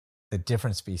the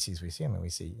different species we see. I mean, we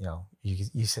see,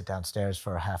 you sit downstairs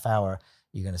for a half hour,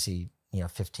 you're going to see,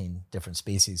 15 different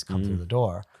species come through the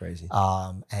door. Crazy.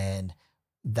 And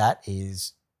that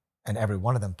is, and every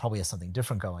one of them probably has something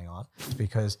different going on. It's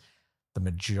because the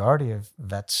majority of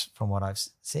vets, from what I've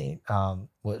seen,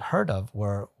 heard of,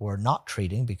 were not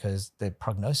treating because the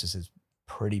prognosis is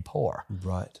pretty poor.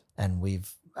 Right. And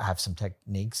have some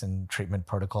techniques and treatment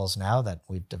protocols now that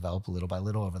we've developed little by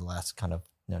little over the last kind of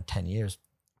 10 years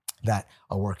that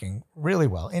are working really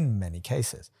well in many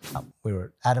cases. We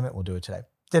were adamant we'll do it today.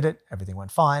 Did it. Everything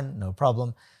went fine. No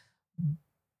problem.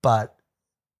 But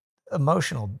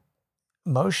emotionally,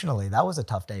 that was a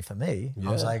tough day for me. Yeah.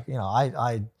 I was like,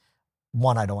 I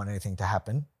don't want anything to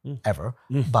happen ever.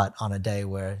 But on a day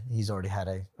where he's already had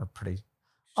a pretty,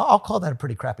 I'll call that a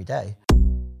pretty crappy day.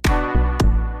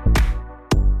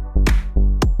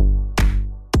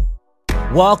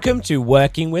 Welcome to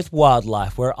Working with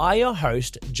Wildlife, where I, your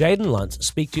host, Jaden Luntz,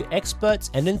 speak to experts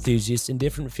and enthusiasts in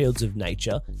different fields of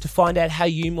nature to find out how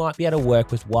you might be able to work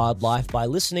with wildlife by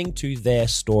listening to their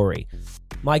story.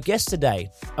 My guest today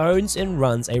owns and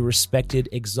runs a respected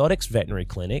exotics veterinary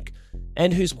clinic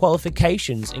and whose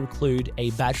qualifications include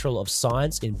a Bachelor of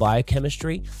Science in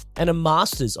Biochemistry and a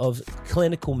Master's of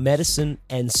Clinical Medicine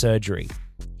and Surgery.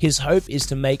 His hope is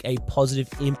to make a positive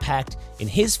impact in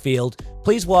his field.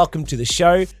 Please welcome to the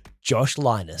show, Josh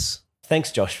Linas.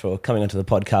 Thanks, Josh, for coming onto the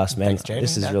podcast, man. Thanks, Jaden.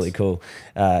 This is really cool.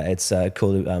 It's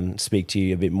cool to speak to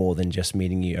you a bit more than just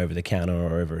meeting you over the counter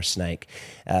or over a snake.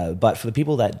 But for the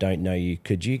people that don't know you,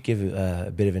 could you give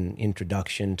a bit of an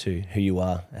introduction to who you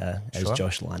are as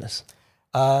Josh Linas?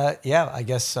 I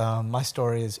guess my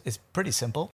story is pretty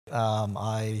simple.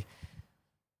 I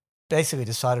basically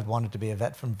decided wanted to be a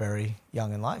vet from very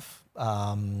young in life.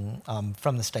 I'm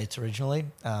from the States originally,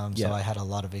 so I had a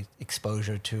lot of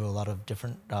exposure to a lot of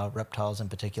different reptiles in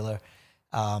particular.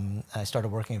 I started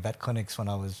working in vet clinics when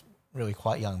I was really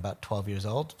quite young, about 12 years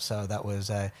old. So that was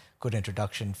a good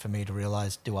introduction for me to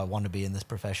realize, do I want to be in this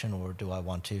profession or do I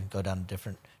want to go down a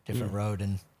different road?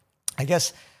 And I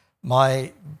guess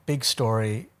my big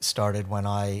story started when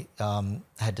I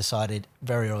had decided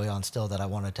very early on still that I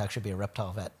wanted to actually be a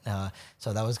reptile vet.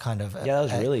 So that was kind of... that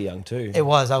was really young too. It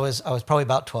was. I was probably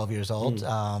about 12 years old.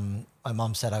 My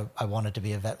mom said I wanted to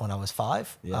be a vet when I was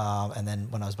 5. And then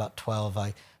when I was about 12,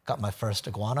 I got my first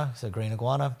iguana, it's a green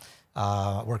iguana.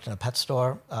 Worked in a pet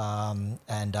store and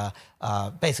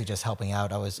basically just helping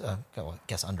out. I was, I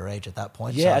guess, underage at that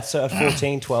point. Yeah, so at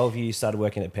 14, 12, you started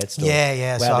working at pet store.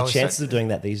 Yeah. Wow, the chances of doing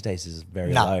that these days is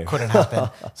very low. No, couldn't happen.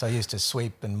 So I used to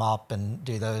sweep and mop and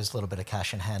do those little bit of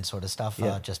cash in hand sort of stuff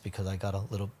just because I got a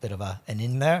little bit of an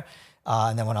in there.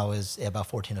 And then when I was about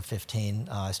 14 or 15,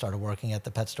 I started working at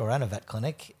the pet store and a vet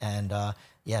clinic. And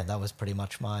that was pretty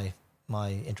much my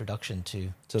introduction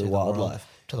to the wildlife.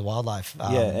 To the wildlife.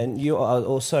 And you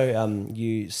also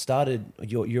you started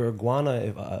your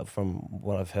iguana. From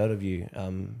what I've heard of you,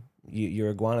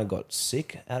 your iguana got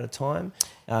sick at a time,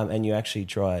 and you actually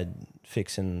tried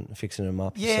fixing them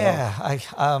up. Yeah,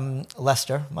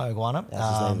 Lester, my iguana.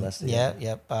 That's his name, Lester.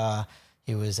 Yep.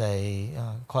 He was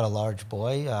quite a large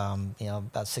boy.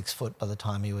 About 6 foot by the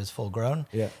time he was full grown.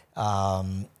 Yeah.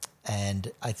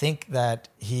 And I think that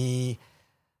he,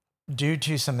 due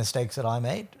to some mistakes that I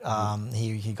made,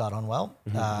 he got on well,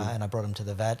 and I brought him to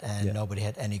the vet, and nobody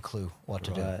had any clue what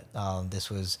to do. This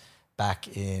was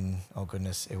back in,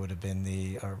 it would have been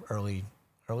the early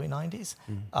 90s,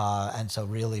 and so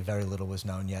really very little was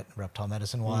known yet reptile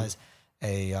medicine-wise.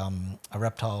 A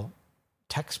reptile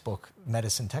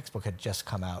medicine textbook had just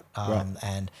come out,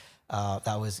 and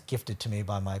that was gifted to me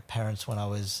by my parents when I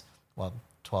was,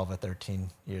 12 or 13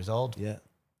 years old. Yeah.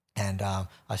 And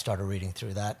I started reading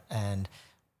through that and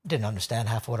didn't understand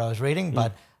half of what I was reading,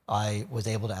 but I was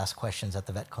able to ask questions at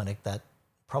the vet clinic that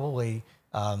probably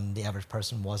the average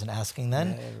person wasn't asking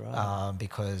then,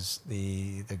 because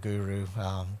the guru,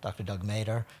 Dr. Doug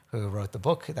Mader, who wrote the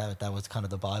book, that was kind of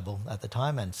the Bible at the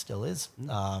time and still is.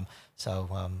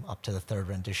 So up to the 3rd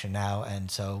rendition now.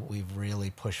 And so we've really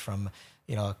pushed from,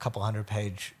 a couple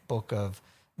 100-page book of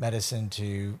medicine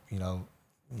to,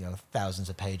 thousands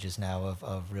of pages now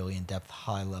of really in-depth,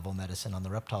 high-level medicine on the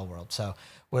reptile world. So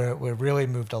we're really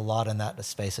moved a lot in that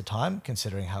space of time,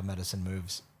 considering how medicine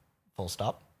moves, full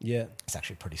stop. Yeah. It's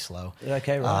actually pretty slow.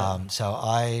 Okay, right. So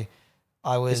I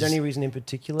was... Is there any reason in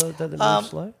particular that it moves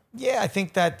slow? Yeah, I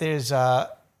think that there's...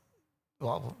 that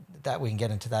we can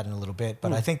get into that in a little bit,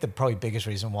 but I think the probably biggest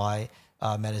reason why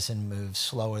medicine moves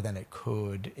slower than it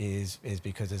could is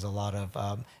because there's a lot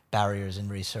of barriers in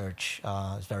research.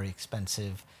 It's very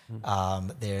expensive.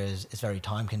 It's very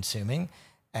time consuming,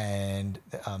 And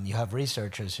you have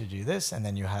researchers who do this, and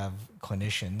then you have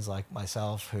clinicians like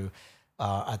myself who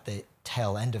are at the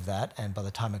tail end of that. And by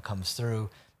the time it comes through,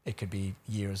 it could be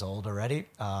years old already.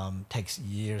 Takes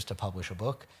years to publish a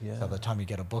book. Yeah. So by the time you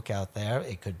get a book out there,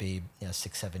 it could be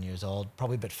 6-7 years old,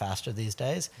 probably a bit faster these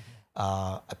days.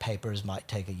 Papers might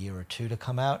take a year or two to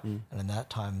come out, and in that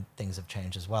time, things have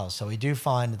changed as well. So we do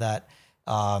find that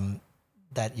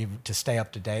to stay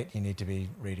up to date, you need to be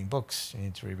reading books, you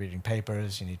need to be reading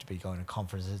papers, you need to be going to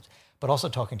conferences, but also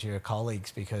talking to your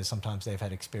colleagues, because sometimes they've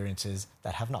had experiences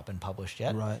that have not been published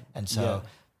yet. Right. And so,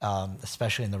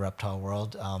 especially in the reptile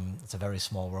world, it's a very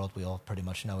small world. We all pretty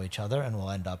much know each other, and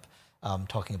we'll end up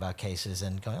talking about cases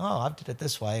and going, "Oh, I did it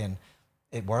this way, and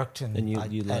it worked," and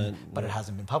you learn, but it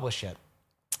hasn't been published yet.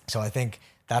 So I think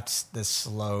that's the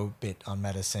slow bit on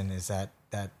medicine, is that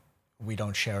we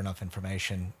don't share enough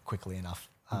information quickly enough.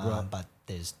 Right. But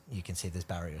you can see there's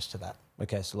barriers to that.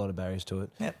 Okay, so a lot of barriers to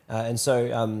it. Yep. And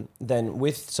so then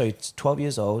it's 12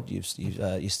 years old.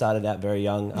 You started out very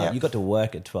young. Yep. You got to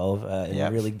work at 12 and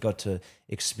Yep. really got to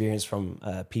experience from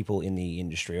people in the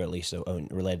industry, or at least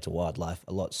related to wildlife,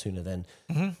 a lot sooner than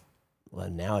well,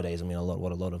 nowadays. I mean,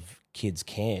 what a lot of kids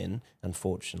can,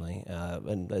 unfortunately,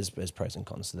 and there's pros and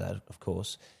cons to that, of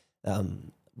course.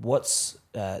 What's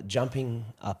jumping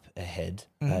up ahead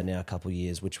now a couple of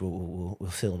years, which we'll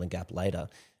fill in the gap later.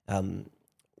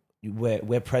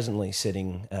 We're presently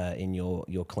sitting in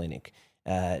your clinic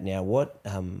now. What's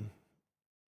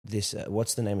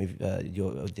the name of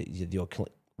your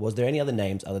clinic? Was there any other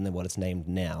names other than what it's named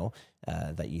now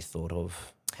that you thought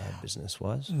of business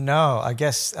wise? No, I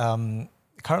guess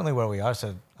currently where we are.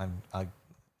 So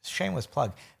shameless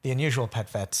plug. The Unusual Pet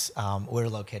Vets, we're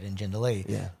located in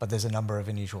Jindalee, but there's a number of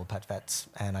Unusual Pet Vets,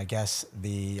 and I guess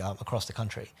across the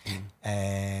country.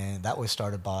 And that was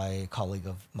started by a colleague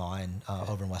of mine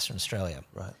over in Western Australia.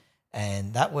 Right.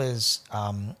 And that was,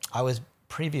 I was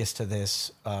previous to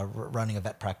this running a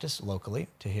vet practice locally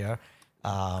to here.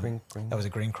 That was a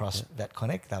Green Cross vet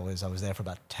clinic. I was there for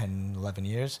about 10, 11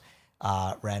 years.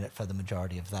 Ran it for the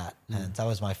majority of that. And that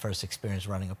was my first experience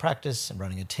running a practice and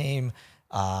running a team.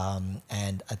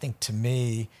 And I think to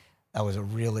me, that was a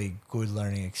really good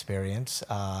learning experience.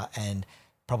 And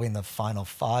probably in the final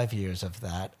 5 years of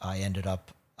that, I ended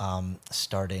up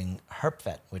starting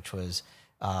HerpVet, which was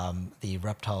the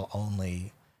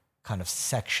reptile-only kind of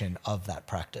section of that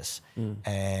practice.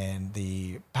 And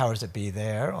the powers that be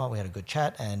there, we had a good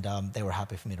chat, and they were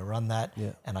happy for me to run that.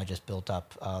 And I just built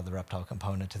up the reptile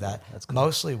component to that, that's cool.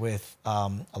 Mostly with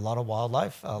a lot of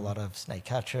wildlife, a lot of snake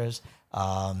catchers,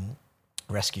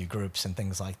 rescue groups and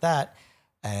things like that.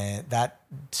 And that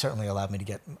certainly allowed me to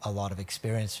get a lot of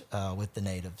experience with the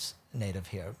native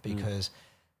here, because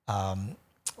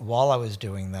while I was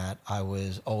doing that, I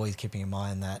was always keeping in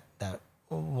mind that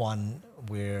one,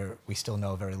 we still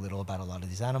know very little about a lot of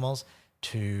these animals.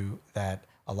 Two, that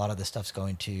a lot of the stuff's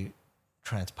going to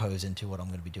transpose into what I'm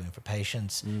going to be doing for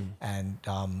patients. And,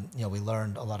 we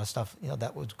learned a lot of stuff,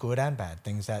 that was good and bad,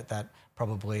 things that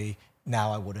probably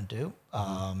now I wouldn't do.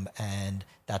 And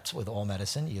that's with all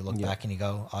medicine. You look back and you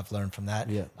go, I've learned from that.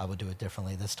 I would do it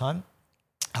differently this time.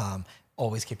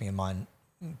 Always keeping in mind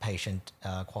patient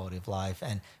quality of life.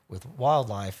 And with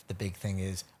wildlife, the big thing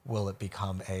is, will it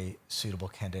become a suitable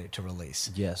candidate to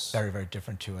release? Yes. Very, very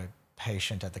different to a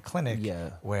patient at the clinic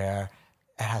where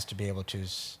it has to be able to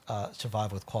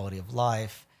survive with quality of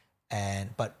life,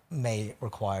 but may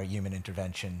require human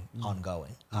intervention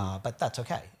ongoing. But that's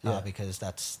okay because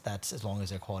that's as long as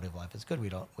their quality of life is good, we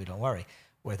don't worry.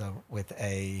 With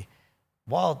a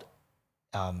wild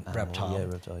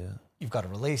reptile, you've got to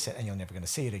release it, and you're never going to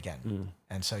see it again.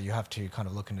 And so you have to kind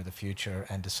of look into the future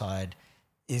and decide,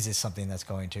 is this something that's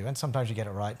going to? And sometimes you get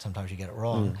it right, sometimes you get it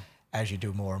wrong. As you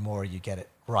do more and more, you get it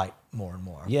right more and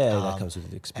more. That comes with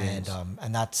the experience.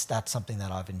 And that's something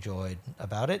that I've enjoyed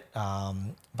about it.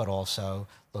 But also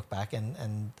look back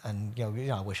and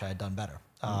I wish I had done better.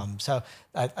 So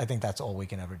I think that's all we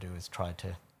can ever do, is try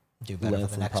to do better Learn for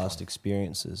the from next past one.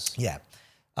 experiences. Yeah.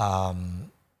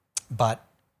 But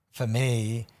for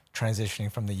me, transitioning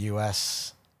from the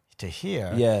US to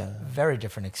here, very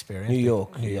different experience. New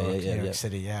York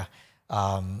City,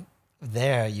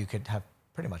 there you could have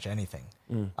pretty much anything.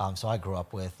 So I grew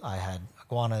up I had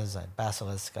iguanas, I had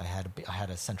basilisk, I had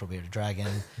a central bearded dragon,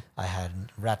 I had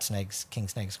rat snakes, king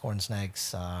snakes, corn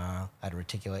snakes, I had a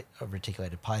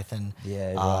reticulated python.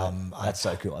 That's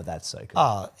so cool. That's so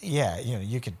cool.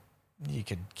 You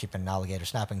could keep an alligator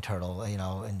snapping turtle,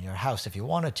 in your house if you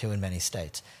wanted to in many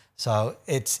states. So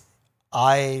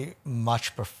I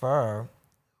much prefer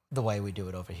the way we do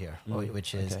it over here,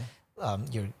 which is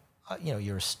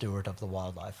you're a steward of the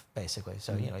wildlife, basically.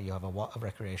 So, you have a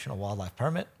recreational wildlife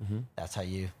permit. That's how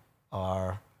you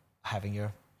are having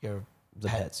your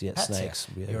pets, snakes.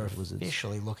 Yeah. Yeah, you're lizards.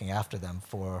 officially looking after them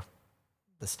for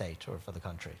the state or for the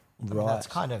country. I mean, Right. that's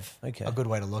kind of a good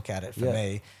way to look at it for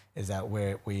me, is that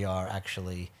we are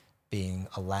actually being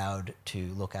allowed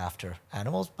to look after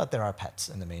animals, but there are pets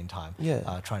in the meantime,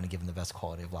 trying to give them the best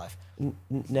quality of life.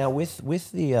 Now,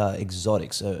 with the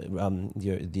exotics,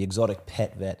 the exotic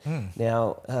pet vet,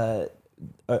 now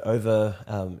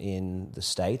over in the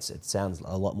States, it sounds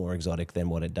a lot more exotic than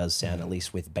what it does sound, at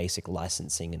least with basic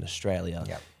licensing in Australia.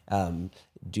 Yep.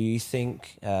 Do you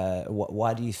think,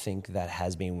 why do you think that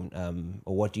has been,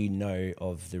 or what do you know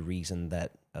of the reason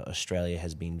that Australia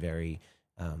has been very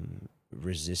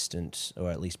resistant,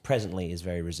 or at least presently is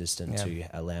very resistant to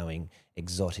allowing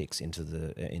exotics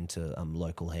into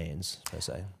local hands, per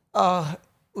se?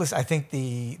 Listen, I think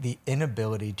the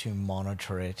inability to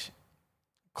monitor it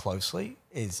closely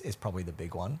is probably the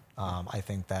big one. I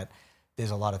think that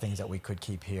there's a lot of things that we could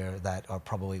keep here that are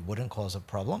probably wouldn't cause a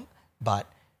problem, but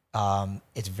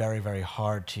it's very, very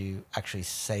hard to actually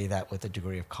say that with a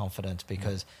degree of confidence,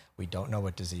 because we don't know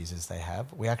what diseases they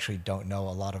have. We actually don't know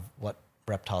a lot of what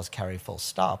reptiles carry, full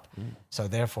stop. So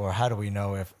therefore, how do we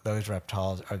know if those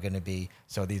reptiles are going to be,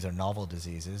 so these are novel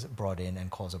diseases brought in and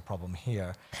cause a problem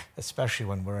here, especially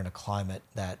when we're in a climate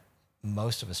that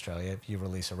most of Australia, if you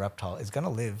release a reptile, is going to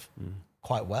live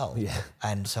quite well. Yeah.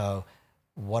 And so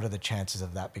what are the chances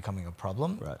of that becoming a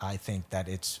problem? Right. I think that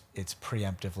it's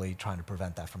preemptively trying to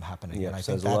prevent that from happening. Yeah, and I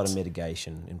so think there's a lot of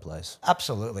mitigation in place.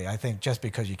 Absolutely. I think just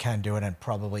because you can do it, and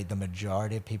probably the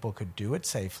majority of people could do it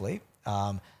safely,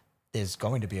 there's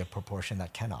going to be a proportion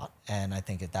that cannot. And I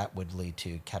think that would lead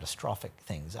to catastrophic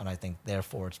things. And I think,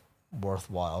 therefore, it's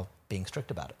worthwhile being strict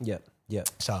about it. Yeah, yeah.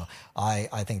 So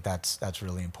I think that's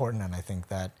really important. And I think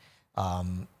that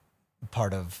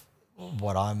part of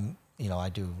what I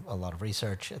do a lot of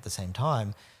research at the same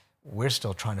time. We're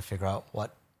still trying to figure out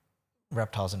what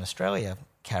reptiles in Australia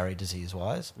carry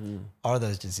disease-wise. Are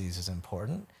those diseases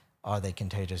important? Are they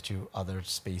contagious to other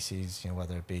species,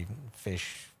 whether it be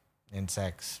fish,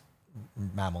 insects,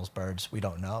 mammals, birds? We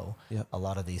don't know a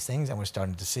lot of these things, and we're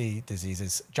starting to see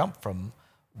diseases jump from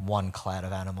one clade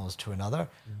of animals to another.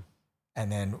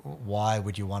 And then why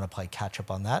would you want to play catch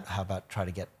up on that? How about try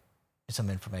to get some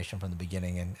information from the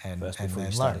beginning and then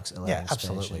learn? Yeah,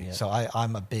 absolutely. Yeah. So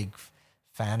I'm a big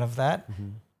fan of that.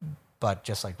 But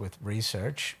just like with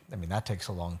research, I mean, that takes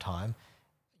a long time.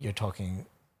 You're talking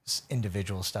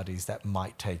individual studies that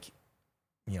might take,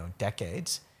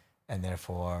 decades. And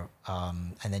therefore,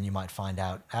 and then you might find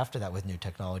out after that with new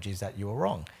technologies that you were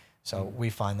wrong. So we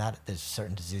find that there's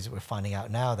certain diseases we're finding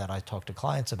out now that I talk to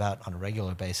clients about on a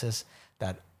regular basis,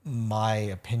 that my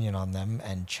opinion on them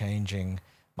and changing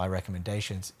my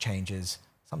recommendations changes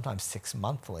sometimes 6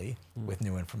 monthly with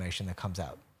new information that comes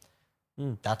out.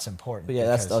 That's important. But yeah,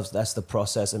 that's the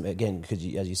process. And again, because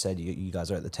as you said, you guys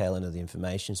are at the tail end of the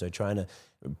information. So trying to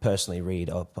personally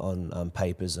read up on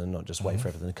papers and not just wait for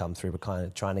everything to come through, but kind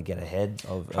of trying to get ahead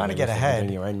of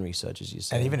doing your own research, as you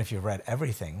said. And even if you've read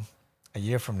everything, a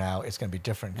year from now, it's going to be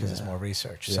different because it's more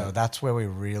research. Yeah. So that's where we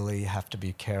really have to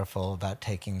be careful about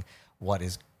taking what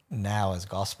is now as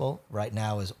gospel. Right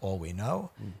now is all we know,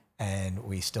 and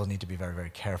we still need to be very, very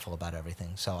careful about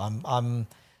everything. So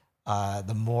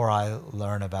the more I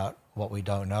learn about what we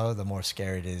don't know, the more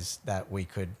scary it is that we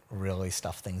could really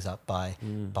stuff things up by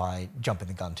jumping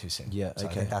the gun too soon. Yeah, so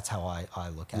I think that's how I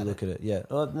look at it. Look at it, yeah.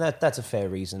 Well, that's a fair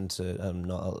reason to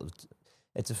not.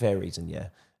 It's a fair reason, yeah.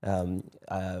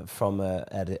 From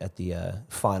at the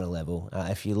final level,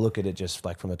 if you look at it just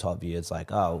like from a top view, it's like,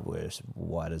 we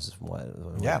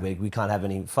can't have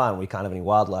any fun, we can't have any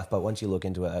wildlife. But once you look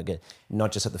into it again,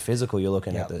 not just at the physical, you're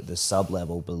looking at the sub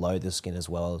level below the skin as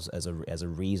well as a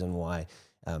reason why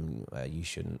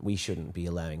we shouldn't be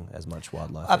allowing as much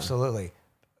wildlife. Absolutely,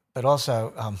 but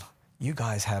also you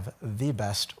guys have the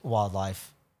best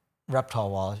reptile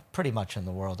wildlife pretty much in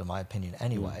the world, in my opinion,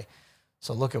 anyway.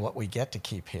 So look at what we get to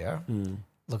keep here.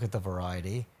 Look at the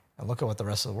variety, and look at what the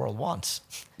rest of the world wants.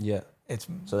 Yeah,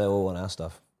 so they all want our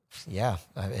stuff. Yeah,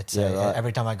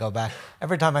 every time I go back,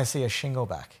 every time I see a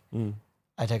shingleback,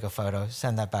 I take a photo,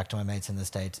 send that back to my mates in the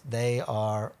States. They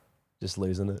are just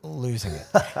losing it,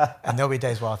 and there'll be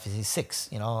days where I see 6,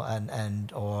 and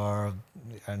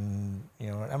an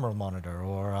emerald monitor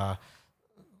or a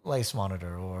lace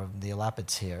monitor or the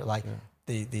elapids here,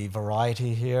 The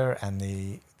variety here and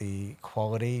the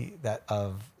quality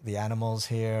of the animals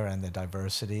here and the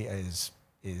diversity is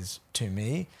to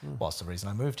me, it's the reason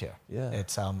I moved here. Yeah,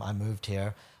 it's I moved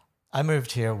here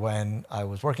when I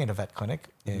was working at a vet clinic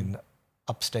in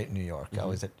upstate New York. I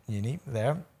was at uni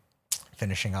there,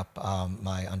 finishing up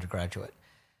my undergraduate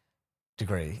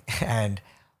degree. And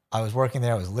I was working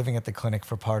there. I was living at the clinic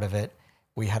for part of it.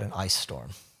 We had an ice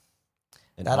storm.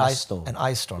 An ice storm? An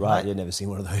ice storm. Right, you've never seen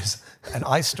one of those. An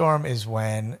ice storm is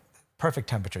when perfect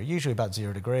temperature, usually about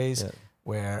 0 degrees,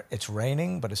 where it's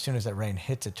raining, but as soon as that rain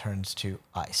hits, it turns to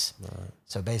ice. Right.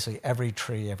 So basically every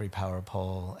tree, every power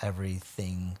pole,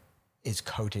 everything is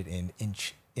coated in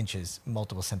inches,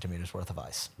 multiple centimeters worth of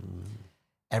ice.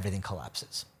 Everything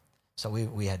collapses. So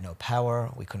we had no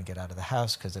power. We couldn't get out of the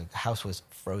house because the house was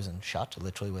frozen shut,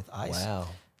 literally with ice. Wow.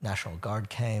 National Guard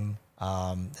came.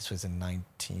 This was in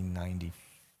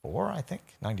 1994, I think,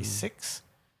 96.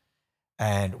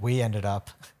 And we ended up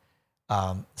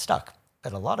stuck.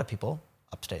 But a lot of people,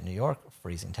 upstate New York,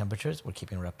 freezing temperatures, were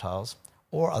keeping reptiles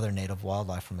or other native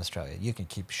wildlife from Australia. You can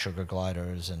keep sugar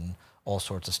gliders and all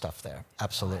sorts of stuff there.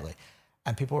 Absolutely. Right.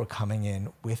 And people were coming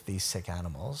in with these sick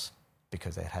animals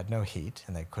because they had no heat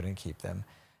and they couldn't keep them.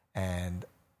 And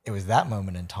it was that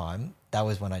moment in time, that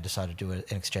was when I decided to do an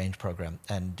exchange program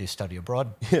and do study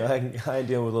abroad. Yeah, I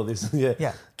deal with all this. Yeah.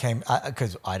 Yeah,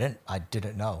 because I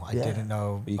didn't know. I didn't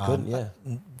know you couldn't,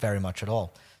 very much at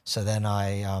all. So then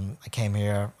I came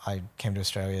here. I came to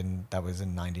Australia, and that was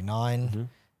in 99.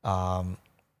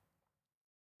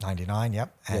 99,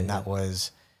 yep. And that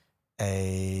was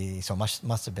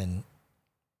must have been,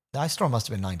 the ice storm must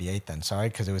have been 98 then, sorry,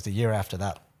 because it was the year after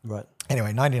that. Right.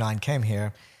 Anyway, 99, came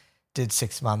here, did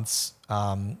 6 months,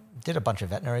 did a bunch of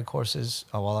veterinary courses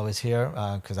while I was here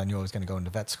because I knew I was going to go into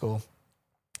vet school.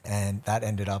 And that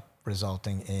ended up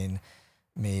resulting in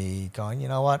me going, you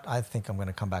know what, I think I'm going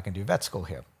to come back and do vet school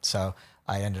here. So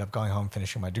I ended up going home,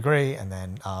 finishing my degree, and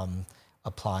then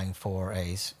applying for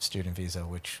a student visa,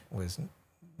 which was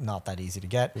not that easy to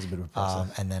get. It was a bit of a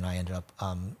process. And then I ended up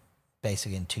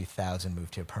basically in 2000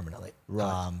 moved here permanently.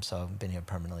 Right. So I've been here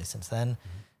permanently since then.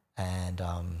 And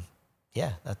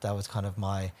that was kind of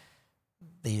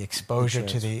the exposure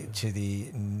to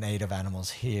the native animals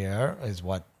here is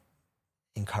what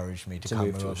encouraged me to come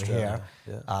move to over Australia.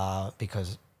 here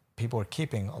because people were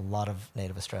keeping a lot of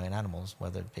native Australian animals,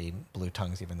 whether it be blue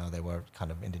tongues, even though they were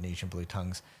kind of Indonesian blue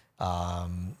tongues.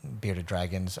 Bearded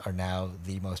dragons are now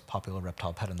the most popular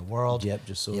reptile pet in the world. Yep,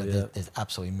 just saw There's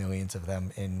absolutely millions of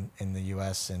them in the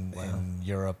US and in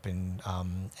Europe and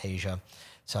Asia.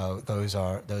 So those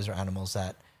are animals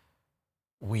that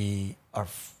we are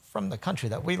from the country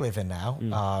that we live in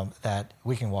now, that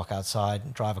we can walk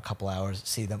outside, drive a couple hours,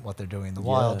 see them, what they're doing in the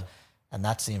wild. And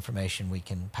that's the information we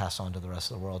can pass on to the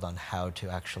rest of the world on how to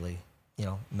actually,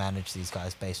 manage these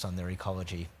guys based on their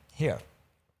ecology here.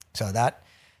 So that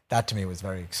to me was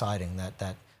very exciting,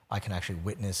 that I can actually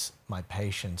witness my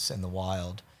patients in the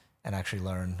wild and actually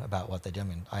learn about what they're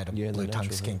doing. I had a blue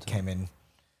tongue skink came in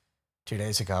 2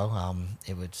 days ago.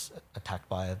 It was attacked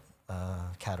by a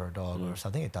cat or a dog or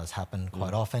something. It does happen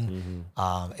quite often.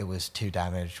 It was too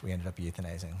damaged. We ended up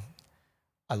euthanizing.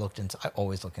 I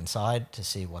always look inside to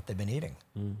see what they've been eating.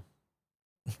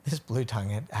 This blue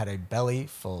tongue had a belly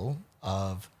full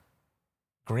of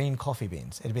green coffee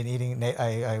beans. It had been eating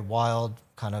a wild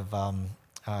kind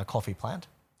of coffee plant.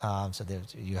 So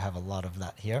you have a lot of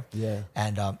that here. Yeah.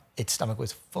 And its stomach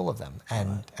was full of them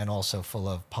and also full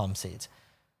of palm seeds.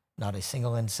 Not a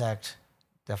single insect,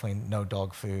 definitely no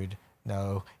dog food,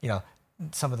 no,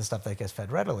 some of the stuff that gets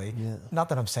fed readily. Yeah. Not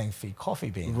that I'm saying feed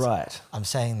coffee beans. Right. I'm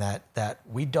saying that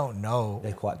we don't know.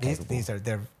 They're quite capable.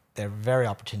 They're very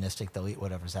opportunistic. They'll eat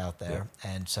whatever's out there.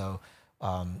 Yeah. And so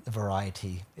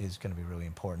variety is going to be really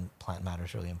important. Plant matter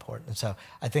is really important. And so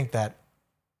I think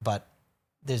but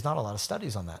there's not a lot of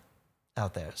studies on that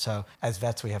out there. So as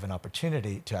vets, we have an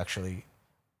opportunity to actually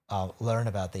learn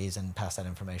about these and pass that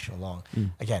information along.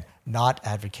 Again, not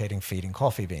advocating feeding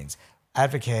coffee beans,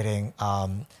 advocating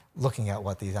looking at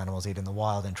what these animals eat in the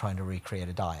wild and trying to recreate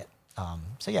a diet.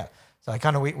 So I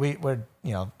kind of we're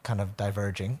kind of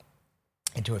diverging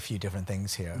into a few different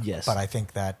things here. Yes, but I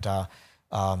think that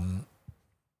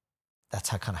that's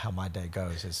how my day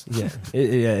goes.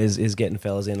 Is getting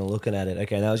fellas in and looking at it.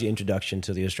 Okay, that was your introduction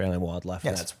to the Australian wildlife.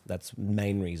 Yes. And that's the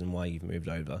main reason why you've moved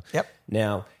over. Yep.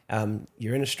 Now,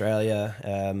 you're in Australia.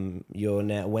 You're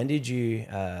now. When did you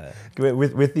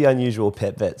with the Unsual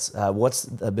Pet Vets? What's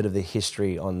a bit of the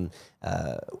history on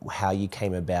how you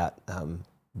came about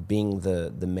being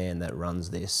the man that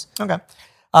runs this? Okay,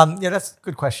 that's a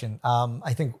good question.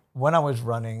 I think when I was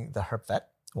running the Herp Vet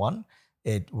one,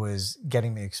 it was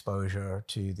getting me exposure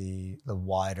to the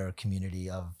wider community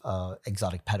of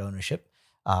exotic pet ownership,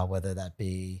 whether that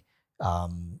be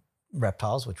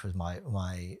reptiles, which was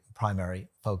my primary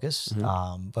focus,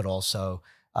 but also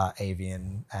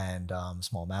avian and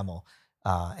small mammal.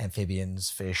 amphibians,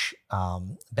 fish.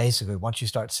 Basically, once you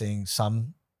start seeing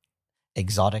some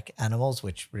exotic animals,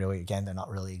 which really, again, they're not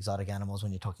really exotic animals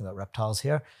when you're talking about reptiles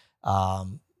here,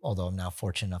 although I'm now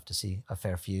fortunate enough to see a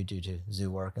fair few due to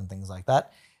zoo work and things like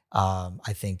that.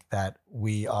 I think that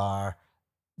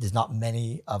there's not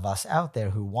many of us out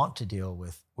there who want to deal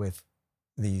with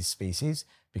these species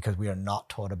because we are not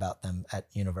taught about them at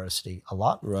university a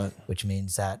lot, right? Which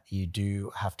means that you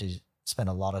do have to spend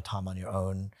a lot of time on your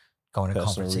own, going to Personal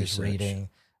conferences, research. reading,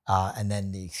 and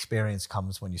then the experience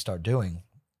comes when you start doing.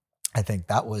 I think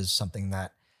that was something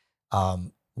that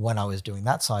when I was doing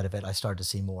that side of it, I started to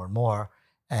see more and more,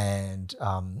 and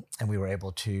we were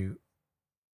able to,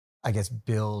 I guess,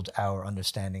 build our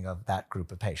understanding of that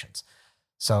group of patients.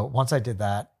 So once I did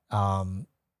that,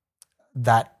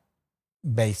 that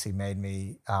basically made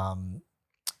me,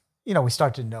 we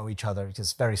started to know each other.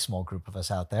 It's a very small group of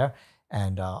us out there.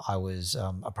 And I was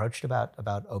approached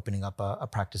about opening up a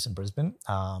practice in Brisbane.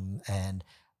 And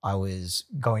I was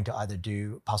going to either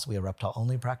do possibly a reptile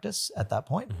only practice at that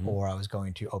point, or I was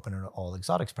going to open an all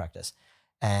exotics practice.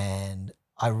 And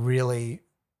I really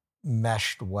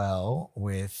meshed well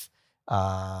with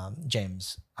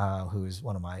James, who is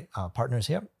one of my partners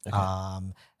here,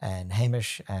 and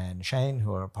Hamish and Shane,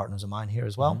 who are partners of mine here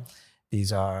as well.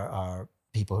 These are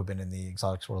people who've been in the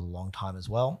exotics world a long time as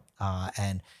well,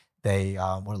 and they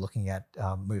were looking at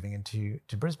moving into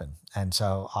Brisbane. And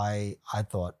so I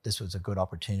thought this was a good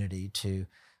opportunity to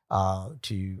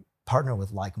partner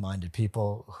with like-minded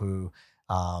people who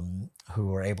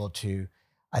were able to,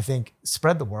 I think,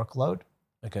 spread the workload.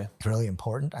 Okay. It's really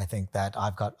important. I think that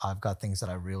I've got things that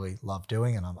I really love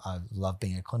doing, and I love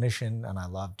being a clinician, and I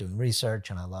love doing research,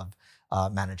 and I love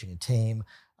managing a team.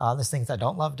 There's things I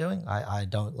don't love doing. I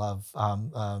don't love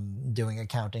doing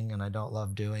accounting, and I don't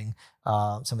love doing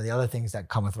some of the other things that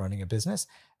come with running a business.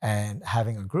 And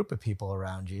having a group of people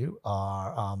around you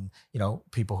are,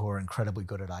 people who are incredibly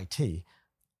good at IT.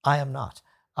 I am not.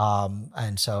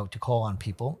 And so to call on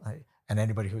people, and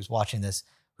anybody who's watching this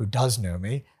who does know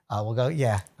me, will go,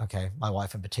 yeah, okay. My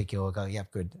wife in particular will go, yep,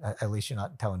 good. At least you're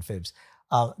not telling fibs.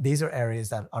 These are areas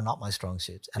that are not my strong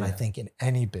suits. And I think in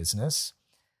any business,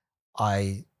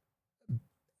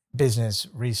 business,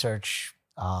 research,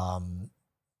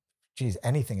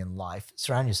 anything in life,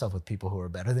 surround yourself with people who are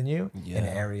better than you in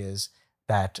areas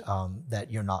that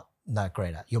you're not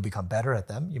great at. You'll become better at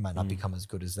them. You might not become as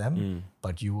good as them,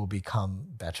 but you will become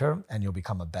better, and you'll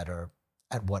become a better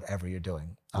at whatever you're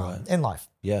doing in life.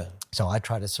 Yeah. So I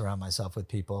try to surround myself with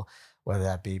people, whether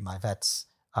that be my vets,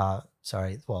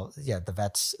 the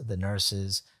vets, the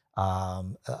nurses,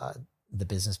 the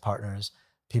business partners,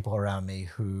 people around me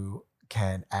who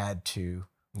can add to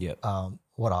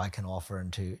what I can offer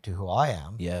and to who I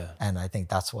am. Yeah. And I think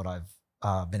that's what I've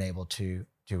been able to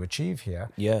achieve here.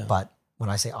 Yeah. But when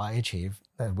I say I achieve,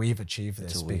 we've achieved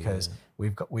this because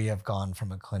we have gone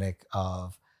from a clinic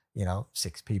of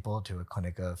 6 people to a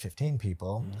clinic of 15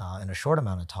 people in a short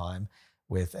amount of time,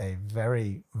 with a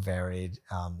very varied,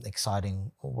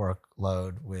 exciting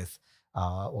workload with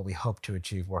what we hope to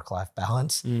achieve work-life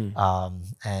balance,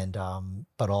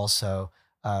 but also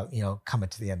come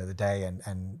to the end of the day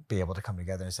and be able to come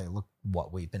together and say, look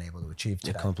what we've been able to achieve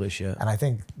today. Accomplish, yeah. And I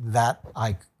think that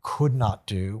I could not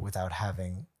do without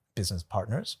having business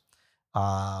partners.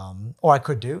 Or I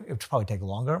could do, it would probably take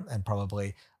longer and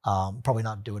probably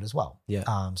not do it as well.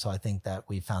 Yeah. So I think that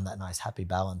we found that nice happy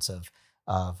balance of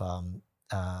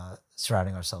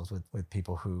surrounding ourselves with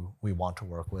people who we want to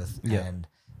work with and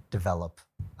develop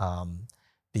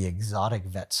the exotic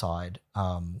vet side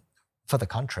for the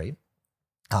country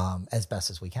as best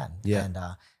as we can. Yeah.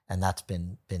 And that's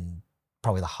been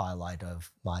probably the highlight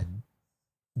of my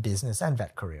business and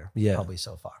vet career, probably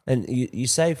so far. And you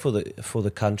say for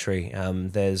the country,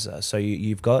 there's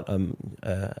you've got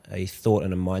a thought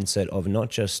and a mindset of not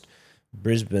just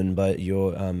Brisbane, but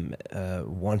you're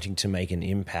wanting to make an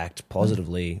impact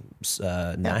positively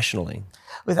nationally.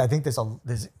 I think there's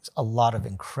a lot of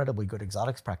incredibly good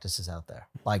exotics practices out there,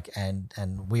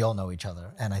 and we all know each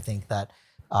other, and I think that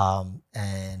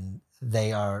and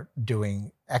they are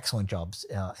doing excellent jobs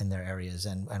in their areas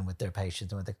and with their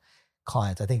patients and with the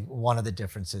clients. I think one of the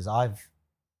differences I've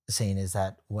seen is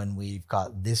that when we've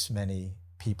got this many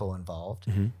people involved,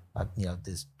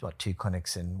 there's 2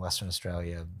 clinics in Western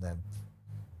Australia,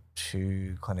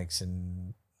 2 clinics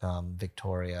in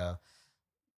Victoria,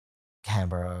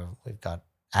 Canberra. We've got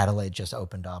Adelaide just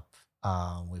opened up.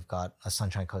 We've got a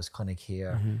Sunshine Coast clinic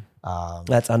here.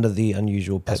 That's under the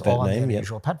Unusual Pet Vet name. The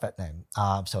Unusual Pet Vet name.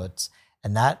 So it's,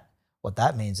 and that, what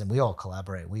that means, and we all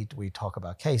collaborate. We talk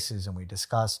about cases and we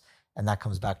discuss, and that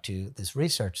comes back to this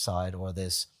research side, or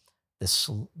the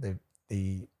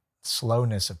the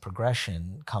slowness of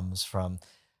progression comes from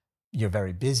you're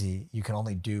very busy. You can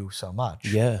only do so much.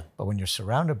 Yeah. But when you're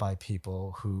surrounded by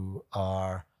people who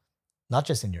are not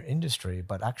just in your industry,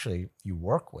 but actually you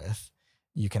work with,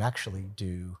 you can actually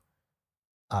do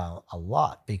a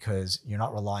lot, because you're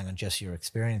not relying on just your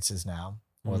experiences now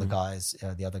or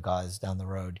the other guys down the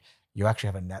road. You actually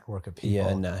have a network of people.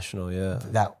 Yeah, national,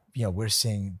 that we're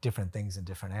seeing different things in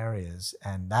different areas,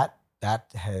 and that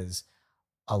has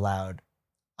allowed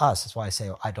us. That's why I say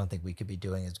I don't think we could be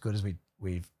doing as good as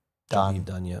we've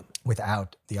done yet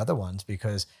without the other ones,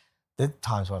 because there are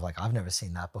times where I've never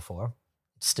seen that before,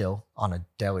 still on a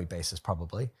daily basis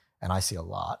probably, and I see a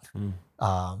lot.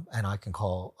 And I can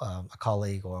call a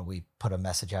colleague, or we put a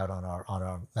message out on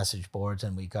our message boards,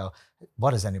 and we go,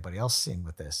 what has anybody else seen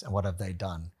with this, and what have they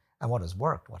done, and what has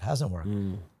worked, what hasn't worked.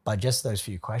 By just those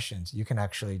few questions, you can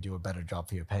actually do a better job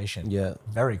for your patient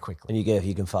very quickly. And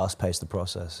you can fast pace the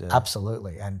process.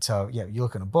 Absolutely. And so you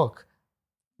look in a book,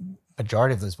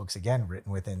 majority of those books, again,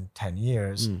 written within 10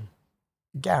 years,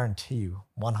 guarantee you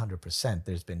 100%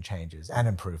 there's been changes and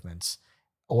improvements,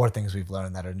 or things we've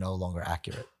learned that are no longer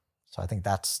accurate. So I think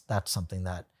that's something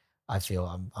that I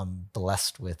feel I'm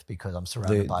blessed with, because I'm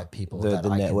surrounded by people. The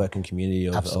network and community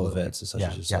of vets such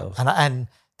as yourself. Yeah. And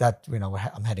that,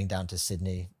 I'm heading down to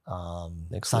Sydney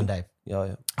next Sunday.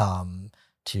 To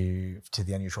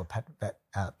the Unsual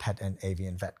Pet and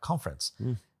Avian Vet Conference.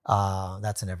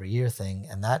 That's an every year thing,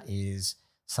 and that is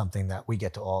something that we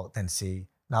get to all then see.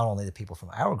 Not only the people from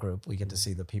our group, we get to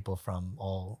see the people from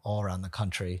all around the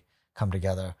country come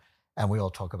together, and we all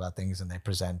talk about things, and they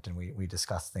present, and we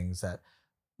discuss things that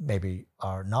maybe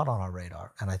are not on our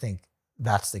radar. And I think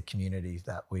that's the community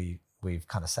that we've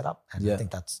kind of set up, and I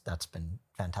think that's been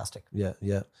fantastic.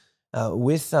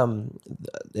 With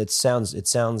it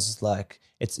sounds like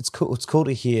it's cool. It's cool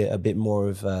to hear a bit more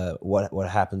of what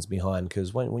happens behind,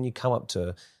 because when you come up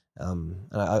to and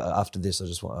after this, I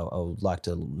would like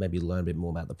to maybe learn a bit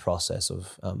more about the process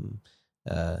of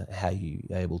how you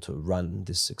are able to run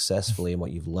this successfully, and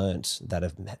what you've learnt that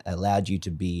have allowed you to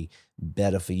be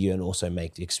better for you, and also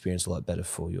make the experience a lot better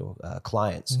for your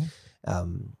clients.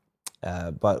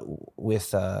 But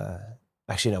with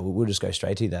actually, no, we'll just go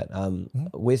straight to that.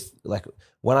 With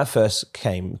when I first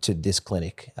came to this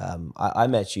clinic, I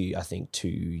met you, I think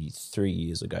 2-3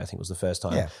 years ago. I think was the first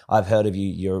time I've heard of you.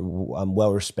 You're a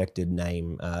well-respected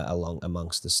name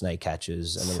amongst the snake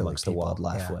catchers and amongst the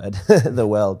wildlife the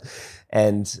world.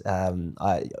 And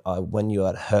I when you were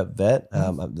at Herp Vet,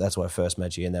 that's where I first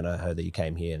met you, and then I heard that you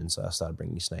came here, and so I started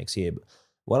bringing you snakes here. But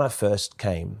when I first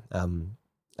came,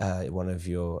 one of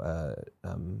your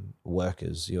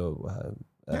workers, your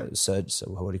surgeons,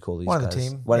 what do you call these guys? One of the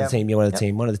team.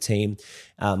 One of the team.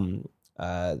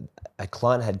 A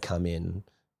client had come in,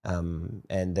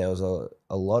 and there was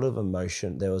a lot of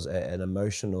emotion. There was an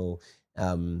emotional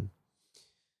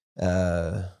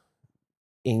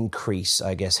increase,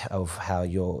 I guess, of how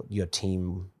your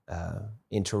team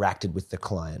interacted with the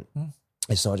client.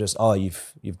 It's not just,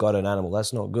 you've got an animal,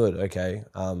 that's not good. Okay,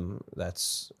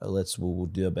 we'll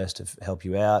do our best to help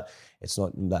you out. It's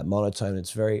not that monotone.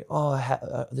 It's very,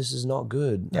 this is not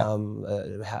good.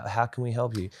 How can we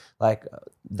help you?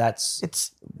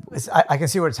 That's I can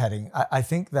see where it's heading. I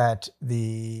think that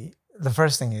the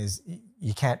first thing is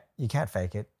you can't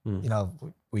fake it.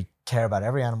 We care about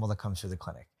every animal that comes through the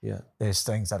clinic. There's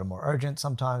things that are more urgent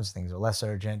sometimes, things are less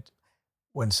urgent.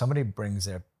 When somebody brings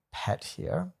their pet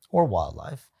here or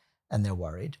wildlife and they're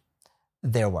worried.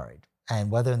 And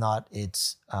whether or not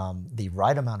it's the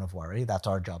right amount of worry, that's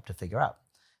our job to figure out.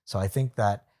 So I think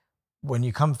that when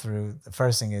you come through, the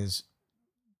first thing is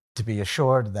to be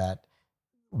assured that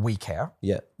we care.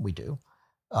 We do.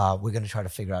 We're going to try to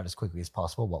figure out as quickly as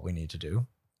possible what we need to do,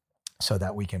 so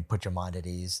that we can put your mind at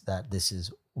ease that this is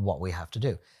what we have to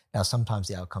do. Now, sometimes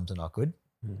the outcomes are not good.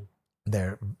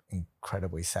 They're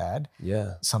incredibly sad.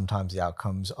 Sometimes the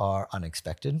outcomes are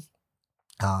unexpected,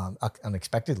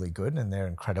 unexpectedly good, and they're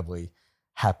incredibly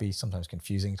happy, sometimes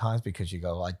confusing times, because you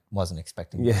go, I wasn't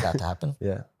expecting that to happen.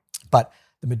 But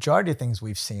the majority of things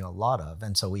we've seen a lot of,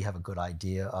 and so we have a good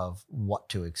idea of what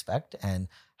to expect and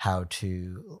how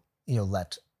to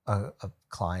let a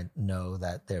client know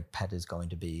that their pet is going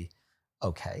to be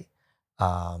okay.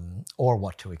 Or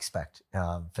what to expect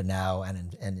for now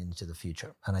and into the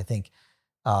future. And I think,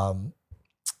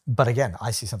 but again,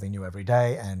 I see something new every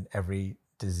day, and every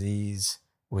disease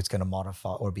was going to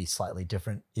modify or be slightly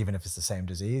different. Even if it's the same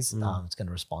disease, it's going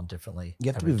to respond differently.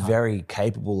 You have to be very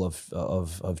capable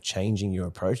of changing your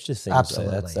approach to things.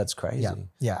 Absolutely. That's crazy.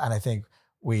 Yeah. And I think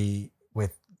with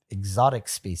exotic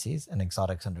species, and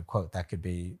exotics under quote, that could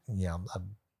be,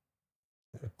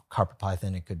 carpet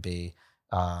python, it could be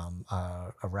a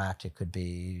rat, it could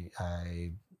be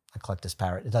a Eclectus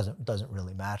parrot. It doesn't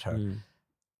really matter.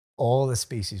 All the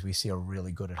species we see are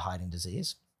really good at hiding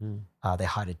disease. They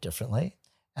hide it differently.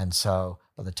 And so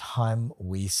by the time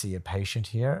we see a patient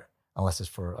here, unless it's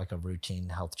for like a routine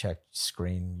health check,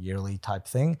 screen, yearly type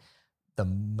thing, the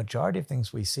majority of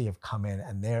things we see have come in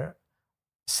and they're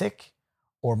sick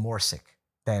or more sick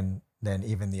than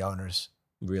even the owners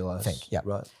realize. Think. Yeah.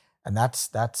 Right. And that's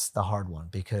the hard one,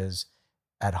 because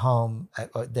at home,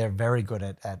 they're very good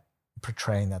at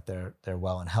portraying that they're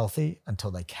well and healthy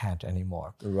until they can't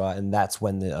anymore. Right. And that's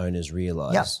when the owners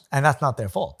realize. Yeah. And that's not their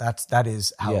fault. That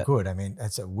is how Yeah. good. I mean,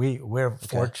 we're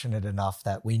fortunate enough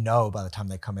that we know by the time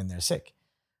they come in, they're sick.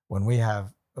 When we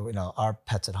have, our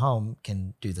pets at home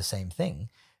can do the same thing.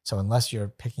 So unless you're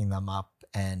picking them up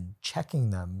and checking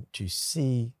them to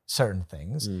see certain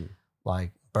things,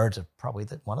 like birds are probably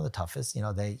one of the toughest.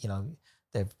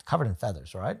 They're covered in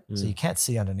feathers, right? So you can't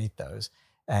see underneath those,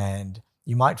 and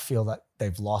you might feel that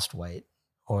they've lost weight,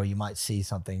 or you might see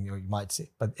something, or you might see.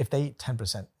 But if they eat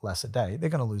 10% less a day, they're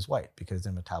going to lose weight because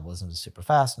their metabolism is super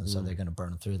fast, and so they're going to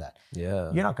burn through that.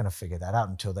 Yeah, you're not going to figure that out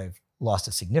until they've lost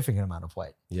a significant amount of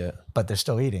weight. Yeah, but they're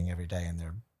still eating every day, and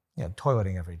they're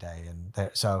toileting every day, and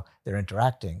they're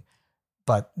interacting.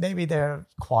 But maybe they're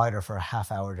quieter for a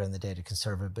half hour during the day to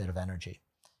conserve a bit of energy.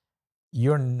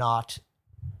 You're not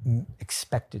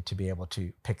expected to be able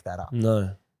to pick that up.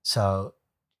 No. So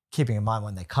keeping in mind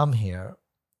when they come here,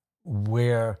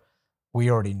 we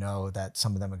already know that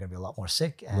some of them are going to be a lot more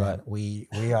sick, and right. we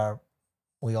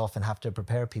often have to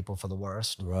prepare people for the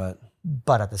worst. Right.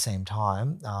 But at the same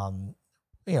time,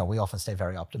 we often stay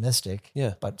very optimistic,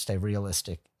 but stay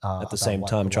realistic. At the same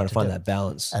time, trying to find that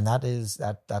balance. And that's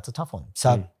a tough one.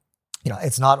 So,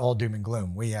 it's not all doom and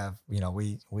gloom. We have,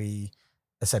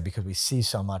 I said, because we see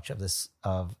so much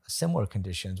of similar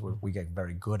conditions, we get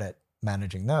very good at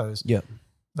managing those. Yeah.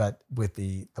 But with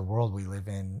the world we live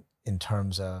in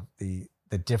terms of the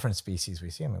different species we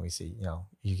see, we see,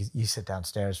 you sit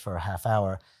downstairs for a half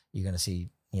hour, you're going to see,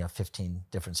 15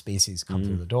 different species come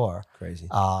through the door. Crazy.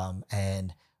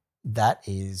 And that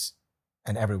is,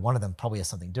 and every one of them probably has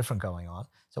something different going on.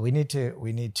 So we need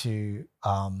to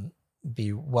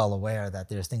be well aware that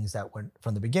there's things that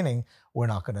from the beginning, we're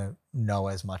not going to know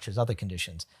as much as other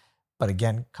conditions. But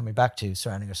again, coming back to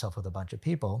surrounding yourself with a bunch of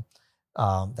people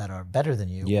that are better than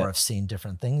you or have seen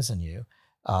different things than you,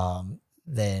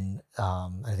 then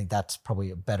I think that's probably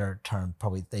a better term.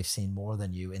 Probably they've seen more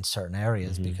than you in certain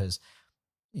areas, because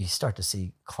you start to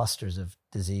see clusters of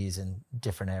disease in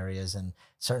different areas, and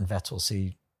certain vets will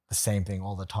see the same thing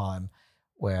all the time,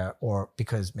 or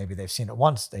because maybe they've seen it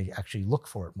once, they actually look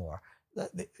for it more.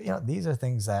 These are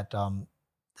things that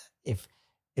if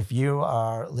you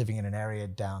are living in an area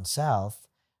down south,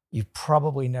 you've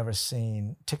probably never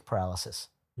seen tick paralysis,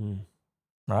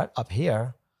 right? Up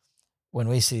here, when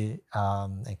we see,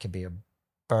 it could be a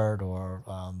bird or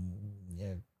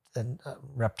a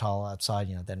reptile outside,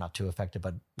 they're not too affected,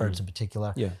 but birds in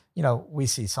particular, we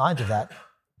see signs of that.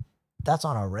 That's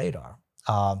on our radar.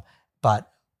 But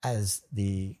as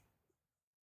the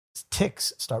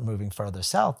ticks start moving further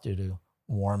south due to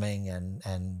warming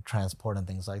and transport and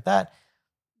things like that,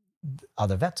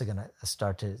 other vets are going to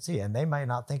start to see, and they may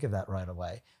not think of that right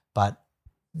away. But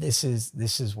this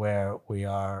is where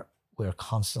we're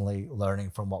constantly learning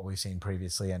from what we've seen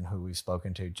previously and who we've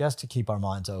spoken to, just to keep our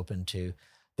minds open to,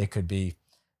 there could be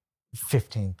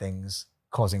 15 things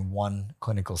causing one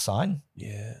clinical sign.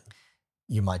 Yeah.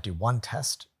 You might do one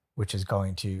test, which is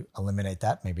going to eliminate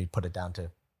that, maybe put it down to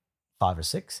 5 or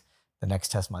 6. The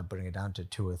next test might bring it down to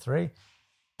 2 or 3.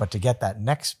 But to get that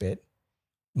next bit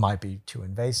might be too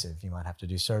invasive. You might have to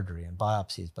do surgery and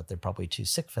biopsies, but they're probably too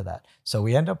sick for that. So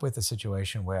we end up with a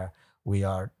situation where we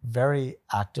are very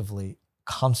actively,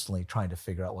 constantly trying to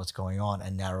figure out what's going on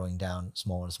and narrowing down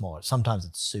smaller and smaller. Sometimes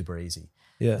it's super easy.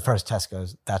 Yeah. The first test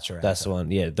goes, that's your answer. That's the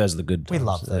one. Yeah, those are the good times. We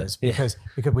love those because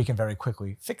we can very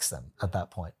quickly fix them at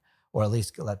that point, or at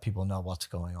least let people know what's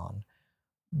going on.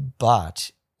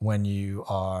 But when you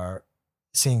are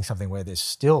seeing something where there's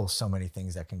still so many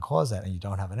things that can cause that and you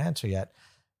don't have an answer yet,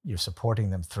 you're supporting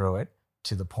them through it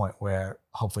to the point where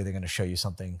hopefully they're going to show you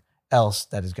something else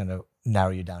that is going to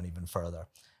narrow you down even further.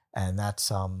 And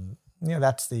that's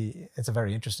it's a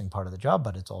very interesting part of the job,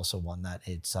 but it's also one that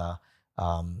it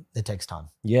takes time.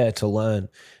 Yeah, to learn.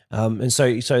 And so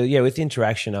with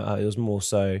interaction, it was more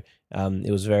so,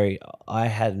 it was very, I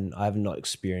have not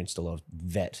experienced a lot of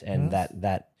vet and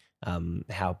that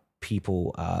how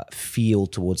people feel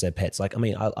towards their pets. Like,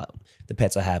 the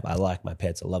pets I have, I like my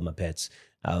pets, I love my pets.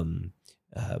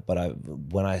 But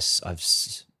I've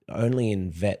only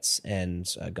in vets and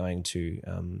going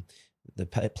to the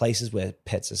places where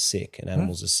pets are sick and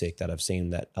animals are sick that I've seen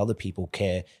that other people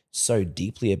care so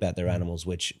deeply about their animals,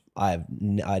 which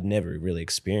I'd never really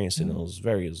experienced, and it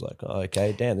was like, oh,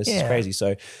 okay, damn, this is crazy.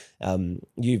 So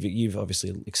you've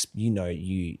obviously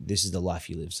this is the life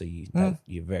you live, so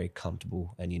you're very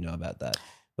comfortable and you know about that.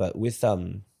 But with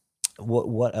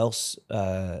what else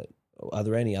are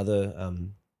there any other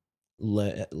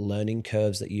learning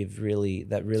curves that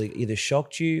really either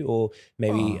shocked you or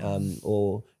maybe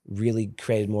or really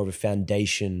created more of a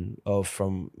foundation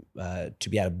to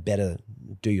be able to better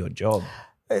do your job?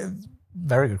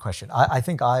 Very good question. I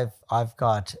think I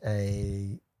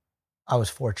was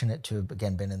fortunate to have,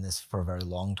 again, been in this for a very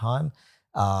long time,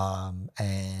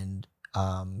 and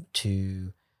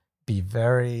to be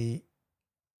very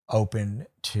open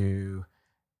to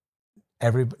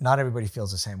not everybody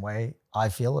feels the same way I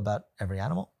feel about every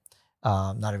animal.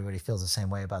 Not everybody feels the same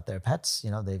way about their pets.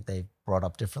 They brought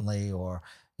up differently, or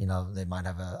they might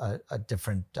have a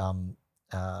different.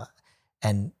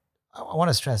 And I want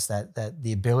to stress that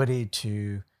the ability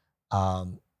to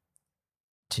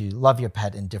love your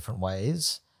pet in different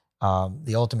ways.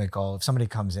 The ultimate goal, if somebody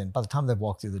comes in, by the time they've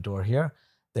walked through the door here,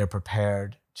 they're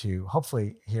prepared to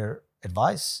hopefully hear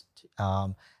advice.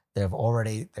 They're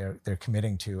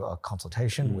committing to a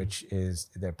consultation, which is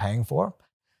they're paying for.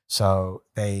 So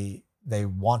they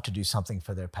want to do something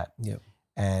for their pet. Yep.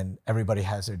 And everybody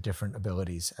has their different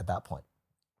abilities at that point.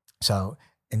 So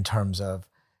in terms of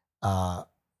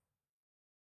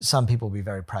some people will be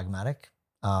very pragmatic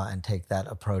and take that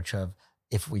approach of,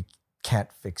 if we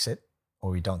can't fix it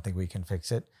or we don't think we can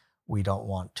fix it, we don't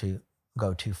want to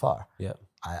go too far. Yeah.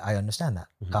 I understand that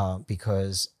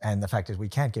because the fact is we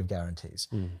can't give guarantees,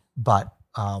 but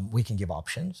we can give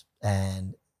options,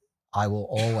 and I will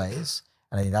always,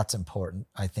 and I think that's important.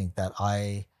 I think that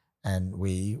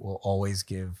we will always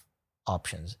give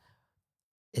options.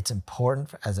 It's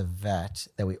important as a vet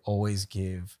that we always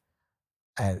give,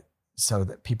 so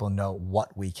that people know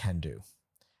what we can do.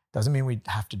 Doesn't mean we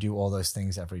have to do all those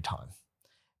things every time.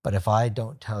 But if I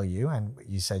don't tell you, and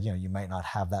you said, you might not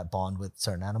have that bond with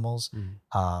certain animals,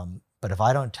 but if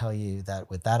I don't tell you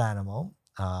that with that animal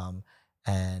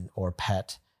or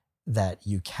pet, that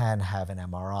you can have an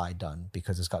MRI done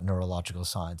because it's got neurological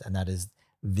signs, and that is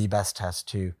the best test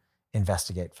to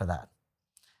investigate for that.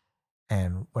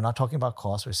 And we're not talking about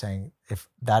cost. We're saying if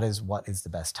that is what is the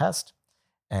best test,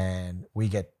 and we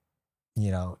get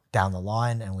down the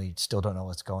line and we still don't know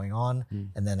what's going on,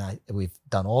 and then we've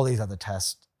done all these other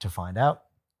tests to find out,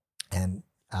 and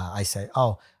I say,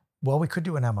 oh, well, we could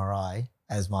do an MRI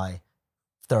as my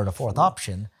third or fourth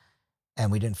option,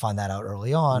 and we didn't find that out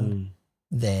early on,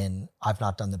 then I've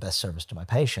not done the best service to my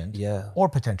patient, or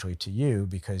potentially to you,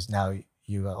 because now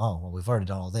you go, oh, well, we've already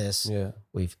done all this,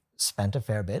 we've spent a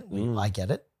fair bit, I get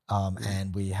it,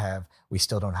 and we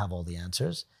still don't have all the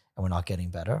answers, and we're not getting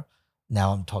better.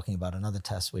 Now I'm talking about another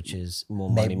test, which is more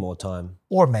money, more time,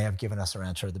 or may have given us our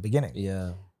answer at the beginning.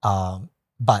 Yeah.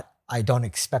 But I don't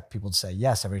expect people to say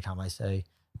yes every time I say,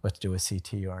 let's do a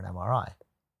CT or an MRI,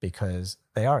 because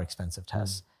they are expensive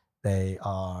tests. They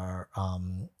are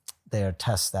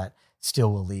tests that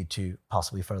still will lead to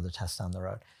possibly further tests down the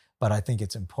road. But I think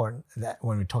it's important that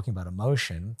when we're talking about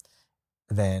emotion,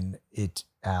 then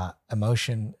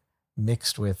emotion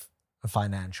mixed with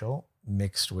financial,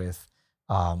 mixed with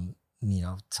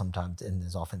sometimes, and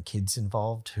there's often kids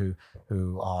involved who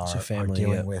are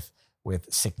dealing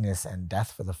with sickness and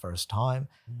death for the first time.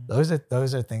 Those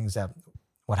are things that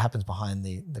what happens behind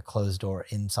the closed door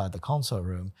inside the consult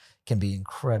room can be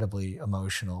incredibly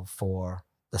emotional for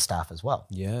the staff as well.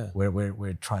 Yeah,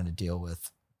 we're trying to deal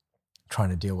with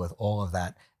all of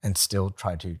that and still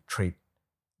try to treat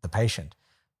the patient.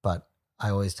 But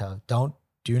I always tell,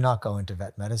 do not go into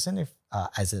vet medicine if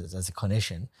as a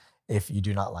clinician if you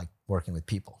do not like working with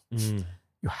people. You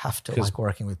have to like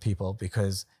working with people,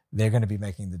 because they're going to be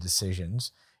making the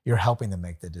decisions. You're helping them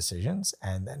make the decisions.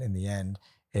 And then in the end,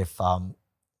 if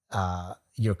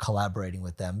you're collaborating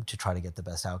with them to try to get the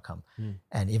best outcome.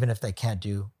 And even if they can't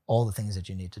do all the things that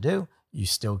you need to do, you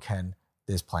still can.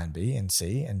 There's plan B and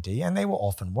C and D, and they will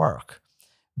often work.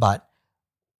 But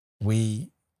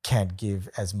we can't give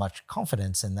as much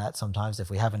confidence in that sometimes if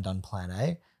we haven't done plan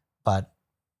A. But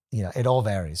it all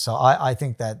varies. So I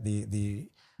think that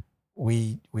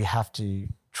we have to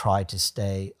try to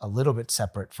stay a little bit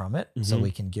separate from it, so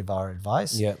we can give our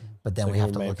advice. Yeah. But then So we you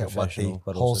have to remain look at what the professional,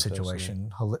 but whole also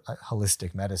situation,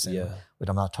 holistic medicine. Yeah. But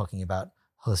I'm not talking about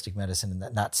holistic medicine in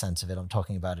that sense of it. I'm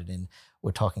talking about it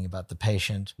we're talking about the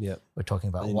patient. Yeah. We're talking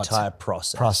about The what's entire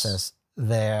process.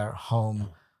 their home,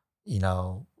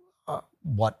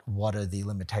 what are the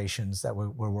limitations that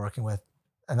we're working with,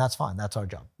 and that's fine. That's our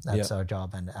job. That's our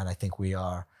job, and I think we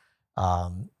are.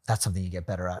 That's something you get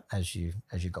better at as you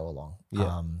go along.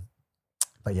 Yeah.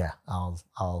 But yeah,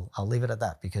 I'll leave it at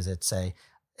that, because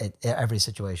every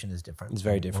situation is different. It's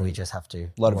very different. We just have to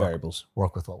a lot of variables.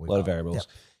 Work with what we. A lot of variables. Yep.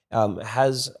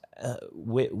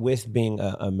 With being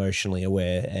emotionally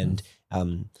aware and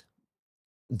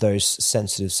those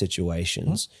sensitive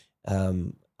situations,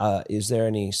 is there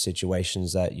any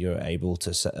situations that you're able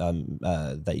to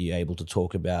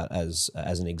talk about as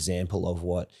an example of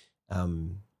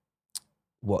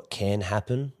what can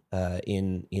happen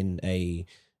in a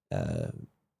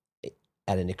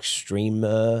at an extreme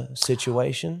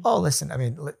situation? Oh, listen. I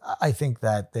mean, I think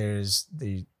that there's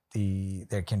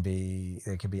there can be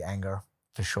anger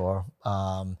for sure,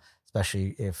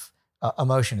 especially if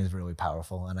emotion is really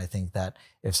powerful. And I think that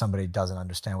if somebody doesn't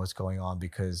understand what's going on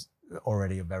because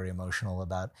already are very emotional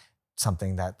about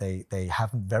something that they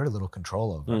have very little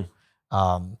control over,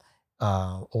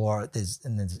 or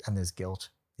there's guilt.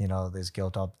 You know, there's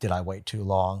guilt of, did I wait too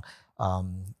long?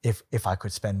 If I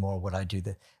could spend more, would I do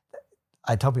that?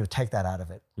 I tell people, take that out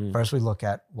of it. First, we look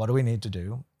at what do we need to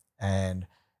do, and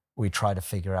we try to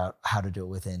figure out how to do it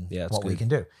within what we can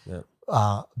do. Yeah.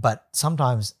 But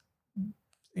sometimes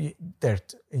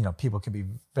people can be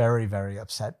very, very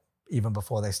upset even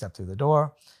before they step through the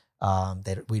door.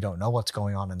 We don't know what's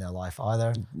going on in their life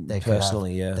either. They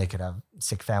could have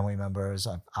sick family members.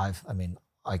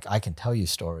 I can tell you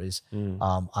stories.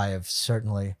 I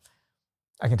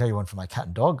can tell you one from my cat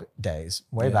and dog days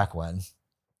way back when,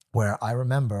 where I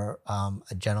remember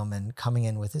a gentleman coming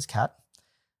in with his cat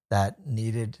that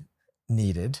needed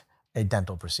a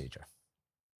dental procedure.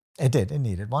 It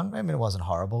needed one. I mean, it wasn't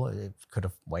horrible. It could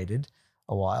have waited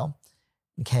a while.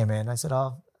 He came in. I said,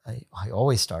 I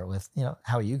always start with,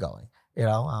 how are you going?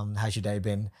 How's your day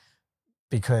been?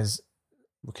 Because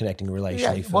we're connecting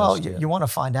relationally first. Well, you want to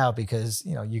find out, because,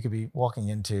 you could be walking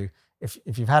into,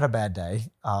 if you've had a bad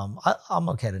day, I'm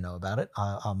okay to know about it.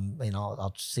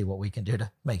 I'll see what we can do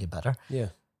to make it better. Yeah.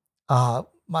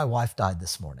 My wife died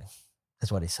this morning,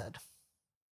 is what he said.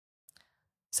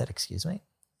 I said, excuse me?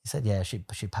 He said, yeah, she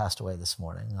passed away this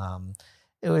morning.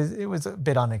 It was a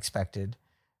bit unexpected.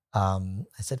 I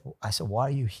said, why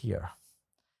are you here?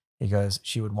 He goes,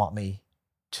 she would want me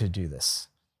to do this.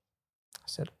 I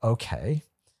said, okay.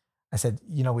 I said,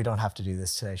 we don't have to do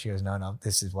this today. She goes, no,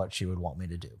 this is what she would want me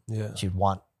to do. Yeah. She'd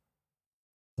want,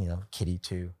 Kitty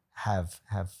to have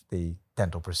the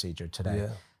dental procedure today,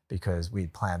 because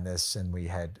we'd planned this and we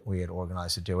had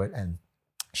organized to do it, and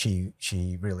she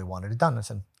really wanted it done. I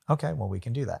said, okay, well, we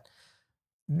can do that.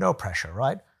 No pressure,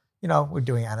 right? We're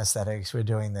doing anesthetics, we're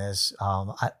doing this.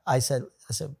 I said,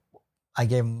 I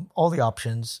gave him all the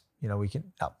options. We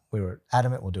were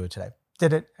adamant, we'll do it today.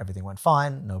 Did it, everything went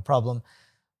fine, no problem.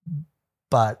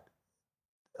 But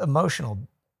emotionally,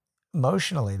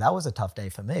 that was a tough day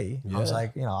for me. Yeah. I was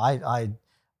like, I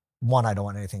don't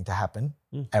want anything to happen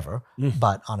ever.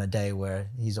 But on a day where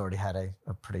he's already had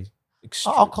a pretty,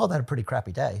 I'll call that a pretty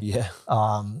crappy day. Yeah.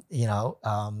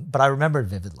 But I remember it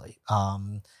vividly.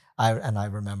 I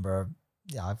remember,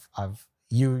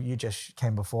 you just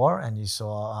came before and you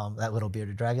saw that little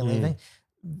bearded dragon leaving.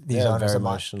 These owners very of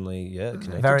mine, emotionally,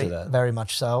 connected very, to that. very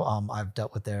much so. I've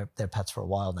dealt with their pets for a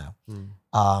while now.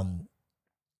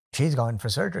 She's going for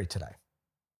surgery today,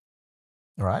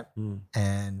 right?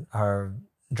 And her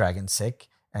dragon's sick,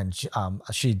 and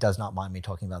she does not mind me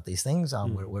talking about these things.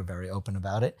 We're very open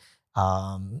about it.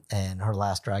 And her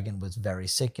last dragon was very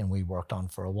sick, and we worked on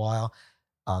for a while.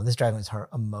 This dragon is her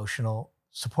emotional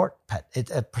support pet.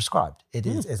 It's prescribed. It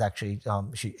is actually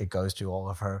it goes to all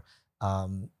of her.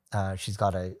 She's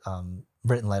got a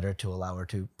written letter to allow her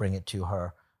to bring it to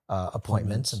her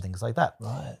appointments and things like that.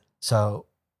 Right. So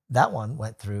that one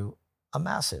went through a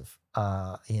massive,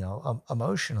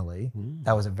 emotionally,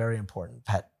 that was a very important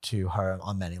pet to her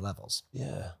on many levels.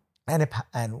 Yeah.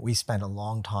 And we spent a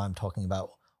long time talking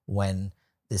about when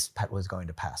this pet was going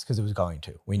to pass, because it was going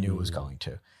to. We knew it was going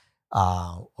to.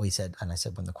 I said,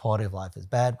 when the quality of life is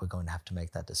bad, we're going to have to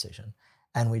make that decision.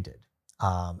 And we did.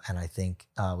 And I think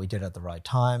we did it at the right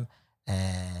time,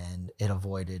 and it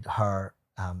avoided her,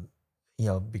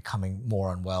 becoming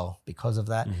more unwell because of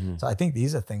that. So I think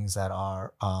these are things that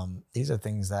are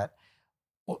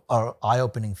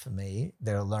eye-opening for me.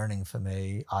 They're learning for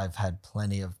me. I've had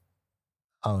plenty of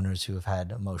owners who have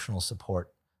had emotional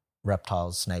support,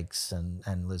 reptiles, snakes,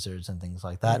 and lizards and things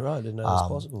like that. Yeah, right. I didn't know it was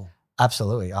possible.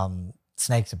 Absolutely.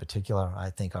 Snakes in particular, I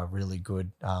think, are really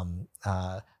good.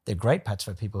 They're great pets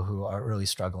for people who are really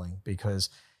struggling, because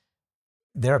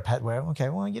they're a pet where,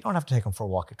 you don't have to take them for a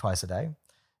walk twice a day.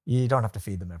 You don't have to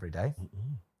feed them every day.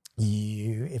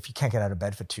 If you can't get out of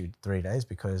bed for 2-3 days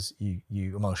because you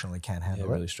emotionally can't handle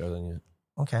it. Really struggling. Yeah.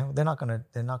 Okay, well, they're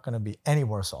not gonna be any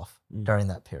worse off during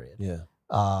that period. Yeah.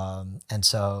 And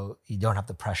so you don't have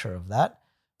the pressure of that,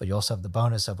 but you also have the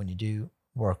bonus of when you do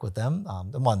work with them.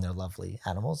 They're lovely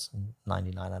animals,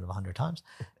 99 out of 100 times,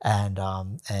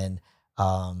 and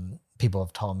people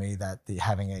have told me that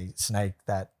having a snake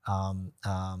that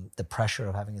the pressure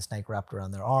of having a snake wrapped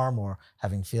around their arm or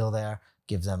having feel there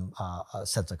gives them a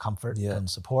sense of comfort and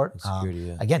support. And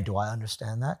security, Again, do I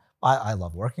understand that? I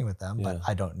love working with them, but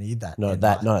I don't need that. Not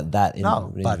at that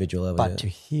individual level. But to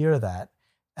hear that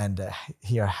and to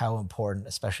hear how important,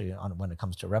 especially when it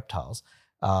comes to reptiles,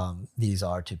 these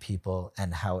are to people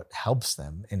and how it helps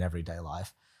them in everyday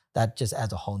life, that just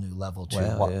adds a whole new level to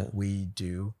what we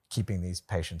do keeping these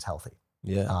patients healthy.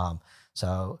 Yeah.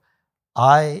 So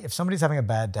if somebody's having a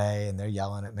bad day and they're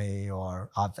yelling at me,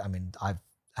 or I've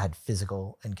had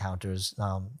physical encounters,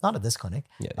 not at this clinic,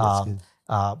 but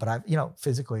I've,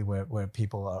 physically where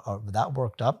people are that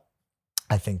worked up,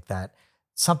 I think that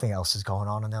something else is going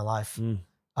on in their life.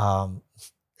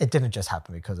 It didn't just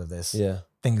happen because of this. Yeah.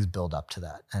 Things build up to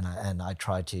that. And I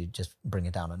try to just bring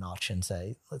it down a notch and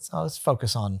say, let's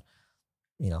focus on,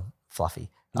 Fluffy.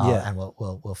 And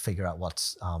we'll figure out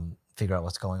what's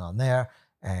going on there.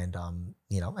 And,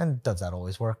 and does that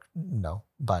always work? No,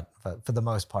 but for the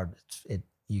most part,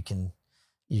 you can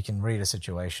read a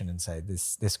situation and say,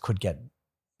 this could get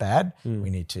bad. We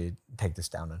need to take this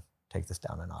down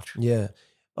a notch. Yeah.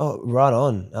 Oh, right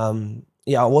on.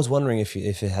 I was wondering if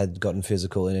it had gotten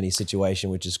physical in any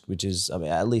situation, which is, I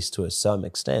mean, at least to some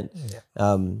extent.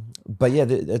 Yeah. But yeah,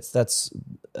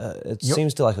 it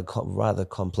seems to like a rather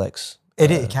complex.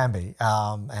 It can be.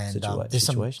 And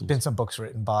there's been some books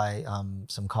written by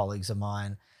some colleagues of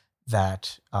mine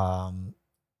that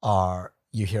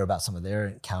you hear about some of their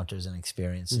encounters and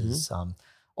experiences,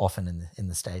 often in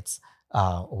the States,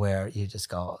 where you just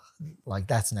go like,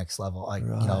 that's next level. Like,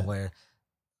 where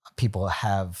people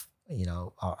have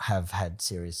had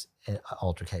serious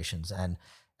altercations, and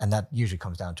that usually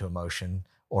comes down to emotion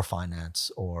or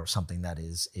finance or something that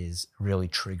is really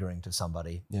triggering to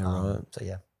somebody. Yeah, right. So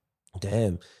yeah.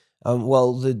 Damn.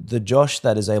 Well, the Josh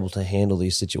that is able to handle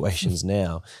these situations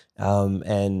now,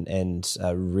 and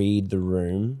read the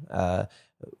room.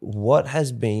 What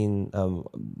has been?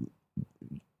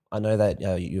 I know that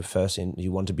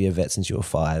you want to be a vet since you were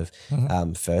 5.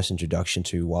 First introduction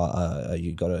to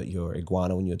you got your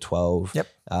iguana when you were 12. Yep.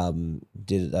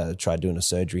 Tried doing a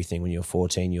surgery thing when you were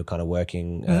 14. You were kind of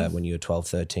working when you were 12,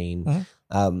 13.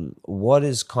 What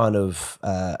is kind of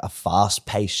a fast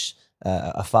pace,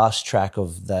 a fast track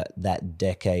of that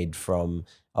decade from?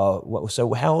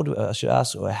 So how old? I should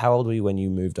ask. How old were you when you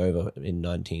moved over in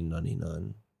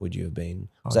 1999? Would you have been?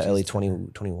 Was that early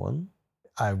 2021?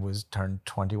 I was turned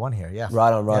 21 here. Yeah.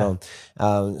 Right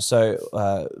on.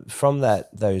 So from that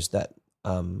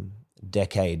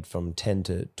decade from 10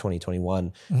 to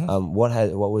 2021,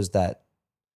 what was that?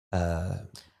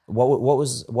 What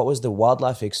was the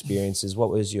wildlife experiences? What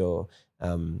was your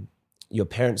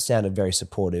parents sounded very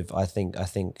supportive. I think. They're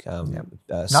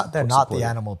not the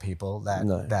animal people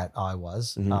that I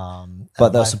was. But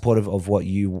they're supportive of what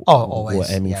you were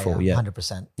aiming for. Yeah,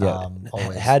 100%. Yeah.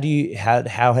 Always.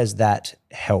 How has that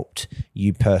helped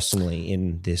you personally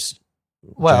in this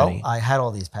journey? I had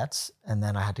all these pets, and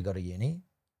then I had to go to uni.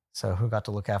 So who got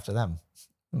to look after them?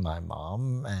 My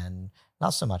mom, and not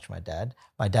so much my dad.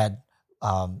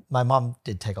 My mom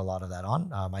did take a lot of that on.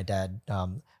 My dad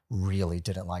really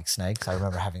didn't like snakes. I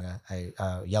remember having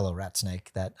a yellow rat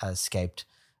snake that escaped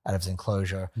out of his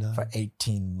enclosure for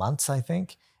 18 months, I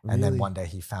think. And then one day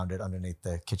he found it underneath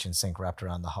the kitchen sink wrapped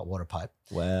around the hot water pipe.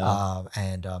 Wow.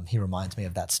 And he reminds me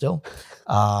of that still.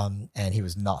 And he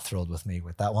was not thrilled with me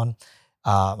with that one.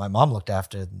 My mom looked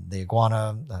after the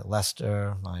iguana,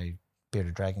 Lester, my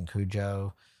bearded dragon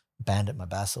Cujo, Bandit, my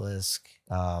basilisk,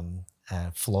 and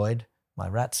Floyd, my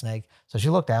rat snake. So she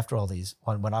looked after all these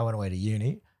when I went away to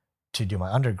uni to do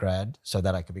my undergrad so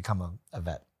that I could become a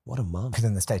vet. What a mom. Because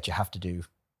in the States, you have to do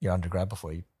your undergrad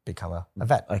before you become a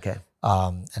vet. Okay.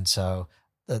 And so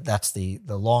that's the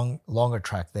longer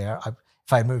track there.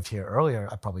 If I had moved here earlier,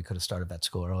 I probably could have started vet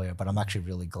school earlier, but I'm actually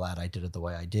really glad I did it the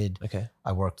way I did. Okay.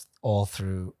 I worked all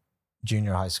through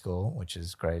junior high school, which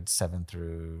is grades 7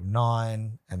 through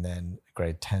 9, and then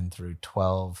grade 10 through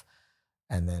 12,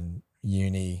 and then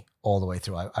uni all the way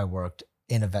through. I worked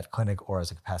in a vet clinic or as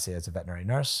a capacity as a veterinary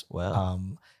nurse. Wow.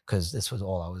 Because this was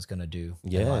all I was going to do.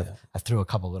 Yeah. I threw a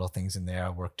couple little things in there. I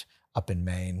worked up in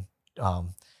Maine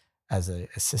as an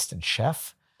assistant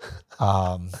chef.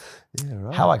 Yeah,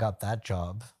 right. How I got that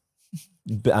job,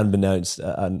 Unbeknownst,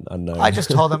 unknown. I just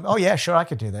told them, oh yeah, sure, I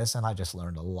could do this. And I just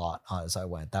learned a lot as I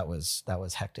went. That was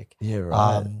hectic. Yeah,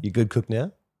 right. You good cook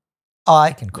now? Oh,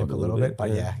 I can cook Maybe a little bit, but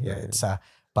yeah. yeah. It's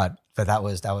but that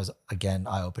was again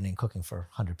eye-opening. Cooking for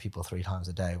 100 people 3 times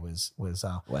a day was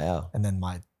Wow. And then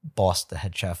my boss, the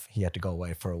head chef, he had to go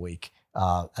away for a week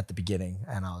at the beginning,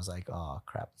 and I was like, oh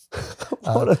crap.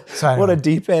 What a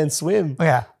deep end swim.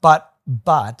 Yeah, but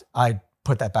I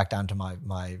put that back down to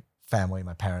my family,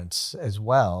 my parents as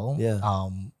well. Yeah.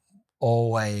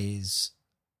 Always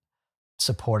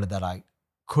supported that I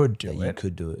could do it. You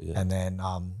could do it. Yeah. And then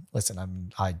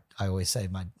listen, I always say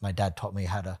my dad taught me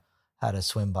how to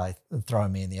swim by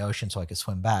throwing me in the ocean so I could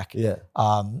swim back. Yeah.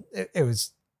 It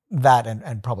was that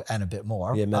and probably and a bit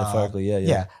more. Yeah, metaphorically, yeah.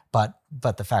 Yeah,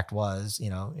 but the fact was,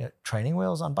 training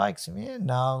wheels on bikes.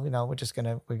 No, you're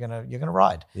gonna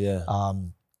ride. Yeah.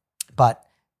 But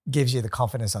gives you the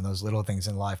confidence on those little things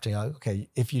in life to go, okay,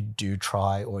 if you do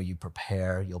try or you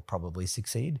prepare, you'll probably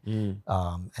succeed.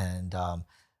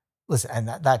 Listen, and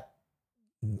that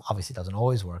obviously doesn't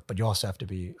always work, but you also have to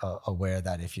be aware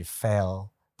that if you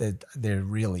fail, that there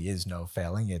really is no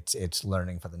failing. It's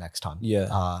learning for the next time.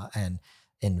 Yeah. And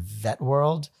in vet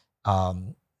world,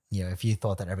 if you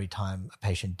thought that every time a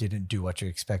patient didn't do what you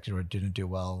expected or didn't do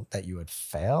well, that you had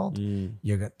failed,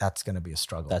 that's going to be a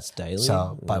struggle. That's daily.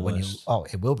 So, but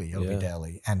it will be. It'll be Yeah.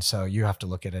 daily. And so you have to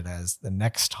look at it as the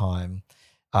next time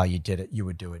you did it, you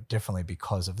would do it differently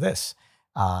because of this.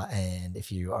 And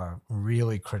if you are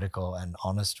really critical and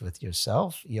honest with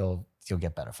yourself, you'll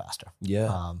get better faster.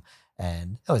 Yeah.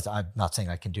 And I'm not saying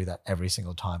I can do that every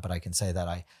single time, but I can say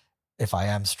that if I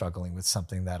am struggling with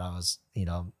something that I was,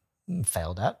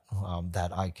 failed at,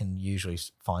 that I can usually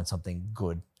find something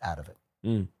good out of it.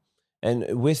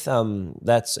 And with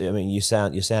you're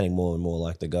sounding more and more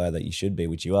like the guy that you should be,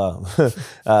 which you are.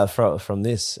 From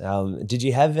this, did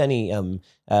you have any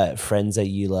friends that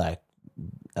you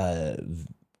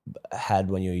had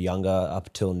when you were younger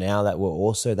up till now that were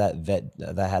also that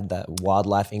had that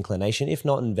wildlife inclination, if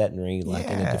not in veterinary, in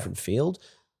a different field?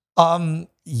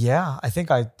 Yeah, I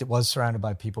think I was surrounded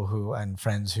by people and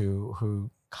friends who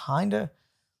kind of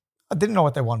didn't know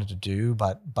what they wanted to do,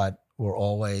 but were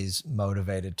always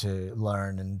motivated to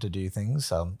learn and to do things.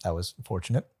 So that was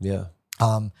fortunate. Yeah.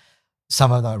 Some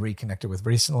of them I reconnected with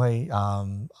recently.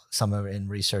 Some are in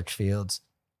research fields.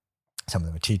 Some of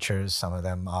them are teachers. Some of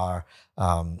them are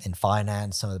in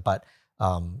finance. But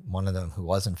one of them who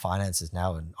was in finance is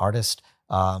now an artist.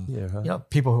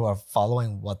 People who are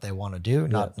following what they want to do,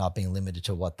 not being limited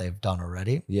to what they've done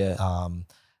already. Yeah.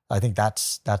 I think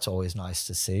that's always nice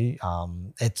to see.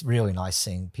 It's really nice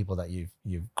seeing people that you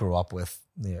grew up with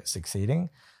succeeding,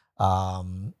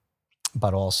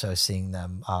 but also seeing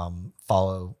them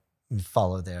follow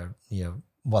their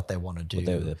what they want to do,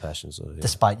 what their passions are. Yeah.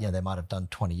 Despite they might have done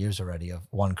 20 years already of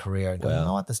one career and go, you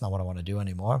know what, that's not what I want to do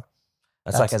anymore.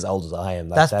 That's like as old as I am.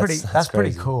 That's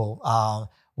pretty cool.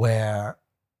 Where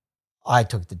I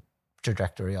took the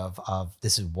trajectory of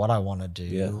this is what I want to do.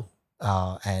 Yeah.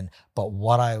 But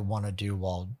what I want to do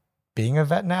while being a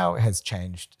vet now has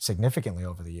changed significantly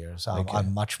over the years.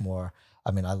 I'm much more, I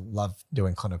love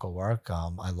doing clinical work.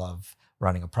 I love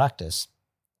running a practice,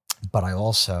 but I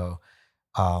also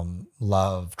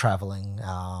love traveling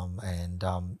and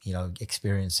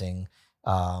experiencing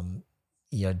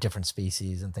different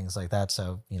species and things like that.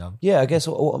 So, Yeah, I guess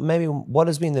maybe what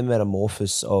has been the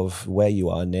metamorphosis of where you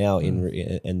are now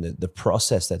in the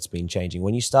process that's been changing?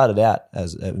 When you started out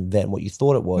as a vet, what you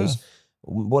thought it was,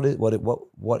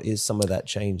 what is some of that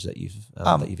change that you've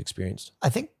experienced? I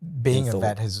think being a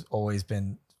vet has always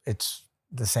been, it's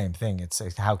the same thing. It's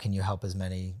like, how can you help as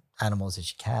many animals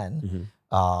as you can?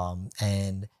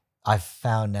 And I've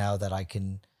found now that I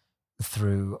can,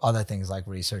 through other things like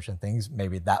research and things,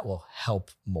 maybe that will help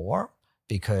more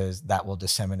because that will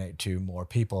disseminate to more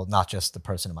people, not just the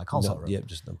person in my consult room. Yeah,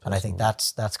 just the person. And I think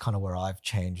that's kind of where I've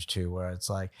changed to, where it's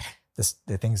like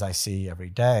the things I see every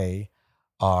day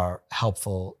are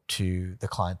helpful to the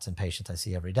clients and patients I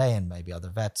see every day, and maybe other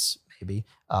vets, maybe.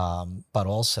 But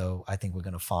also, I think we're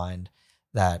going to find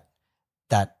that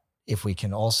if we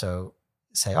can also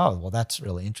say, oh, well, that's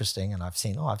really interesting, and I've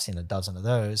seen a dozen of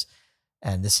those,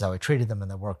 and this is how I treated them,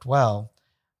 and they worked well.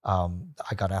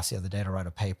 I got asked the other day to write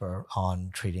a paper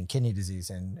on treating kidney disease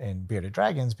in bearded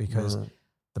dragons because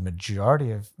the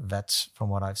majority of vets, from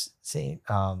what I've seen,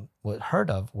 heard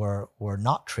of, were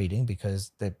not treating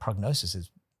because the prognosis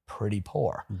is pretty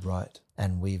poor. Right.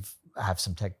 And have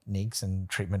some techniques and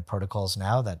treatment protocols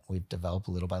now that we've developed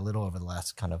little by little over the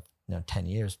last kind of 10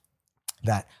 years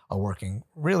that are working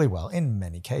really well in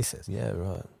many cases. Yeah,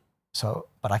 right. So,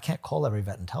 but I can't call every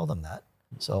vet and tell them that.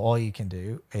 So all you can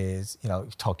do is,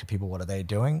 talk to people. What are they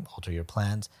doing? Alter your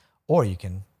plans, or you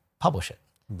can publish it.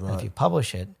 Right. And if you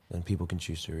publish it, then people can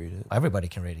choose to read it. everybody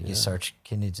can read it. You search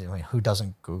kidney disease. I mean, who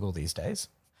doesn't Google these days?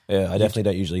 Yeah, I definitely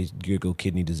don't usually Google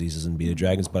kidney diseases and bearded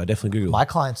dragons, but I definitely Google. My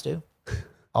clients do.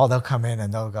 They'll come in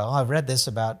and they'll go, I've read this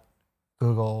about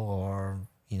Google or,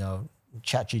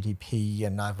 ChatGPT,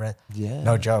 and I've read. Yeah.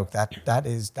 No joke.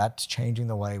 That's changing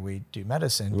the way we do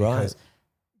medicine because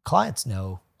clients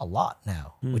know a lot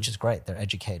now, which is great. They're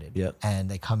educated. Yep. And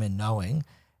they come in knowing.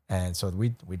 And so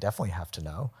we definitely have to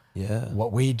know. Yeah.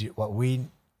 What we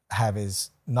have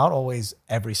is not always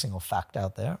every single fact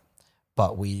out there,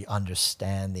 but we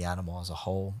understand the animal as a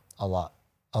whole a lot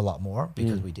more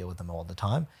because we deal with them all the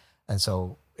time. And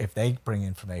so if they bring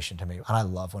information to me, and I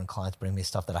love when clients bring me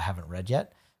stuff that I haven't read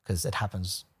yet, because it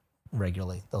happens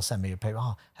regularly. They'll send me a paper.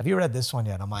 Oh, have you read this one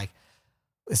yet? I'm like,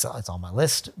 it's on my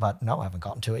list, but no, I haven't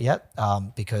gotten to it yet.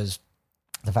 Because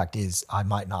the fact is,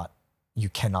 you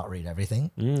cannot read everything.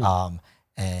 And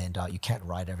you can't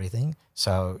write everything.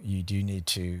 So you do need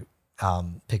to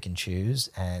pick and choose.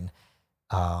 And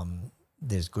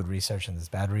there's good research and there's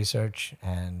bad research.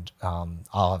 And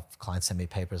I'll have clients send me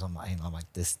papers I'm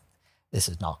like, this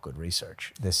is not good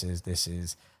research. This is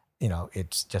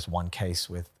it's just one case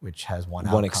which has one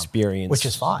outcome, experience, which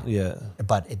is fine. Yeah,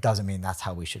 but it doesn't mean that's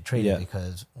how we should treat it,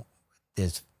 because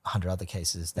there's 100 other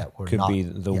cases that could be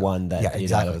the one that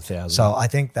exactly. out of 1,000. So I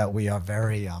think that we are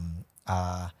very.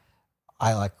 I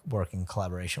like working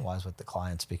collaboration wise with the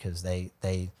clients because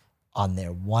they on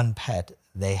their one pet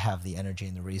they have the energy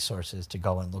and the resources to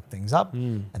go and look things up,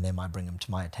 and they might bring them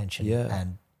to my attention. Yeah.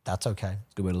 And that's okay.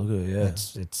 It's a good way to look at it. Yeah,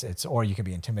 it's or you can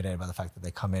be intimidated by the fact that they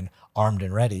come in armed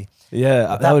and ready.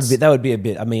 Yeah, that would be a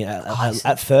bit. I mean,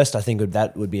 at first I think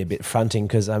that would be a bit fronting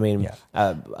because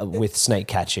with snake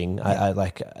catching,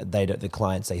 the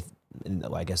clients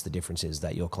I guess the difference is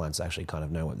that your clients actually kind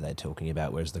of know what they're talking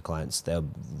about, whereas the clients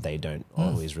they don't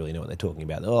always really know what they're talking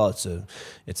about. Oh,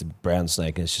 it's a brown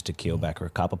snake and it's just a keelback or a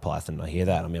carpet python. I hear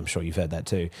that. I mean, I'm sure you've heard that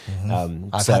too.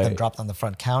 I've had them dropped on the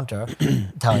front counter,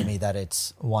 telling me that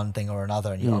it's one thing or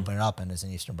another, and you open it up and it's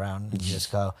an eastern brown, and you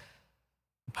just go.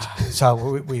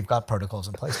 So we've got protocols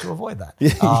in place to avoid that.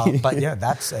 But yeah,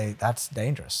 that's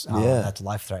dangerous. That's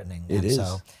life threatening. It is.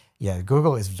 So, yeah,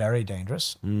 Google is very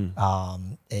dangerous,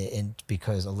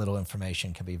 because a little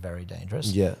information can be very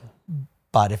dangerous. Yeah,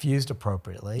 but if used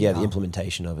appropriately, the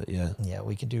implementation of it,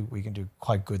 we can do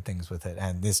quite good things with it.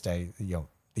 And this day,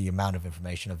 the amount of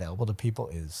information available to people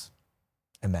is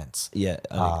immense. Yeah,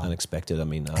 unexpected. I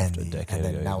mean, after a decade and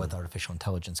then ago, now with artificial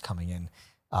intelligence coming in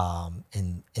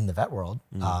the vet world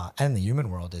and in the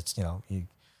human world, it's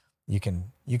you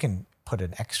can put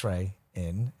an X-ray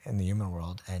in the human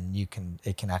world, and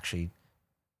it can actually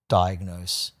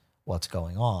diagnose what's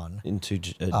going on into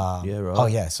right. Oh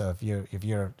yeah, so if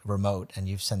you're remote and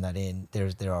you send that in,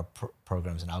 there are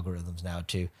programs and algorithms now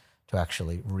to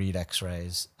actually read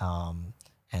X-rays,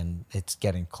 and it's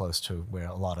getting close to where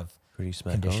a lot of pretty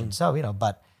smack conditions. on. So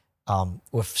but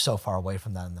we're so far away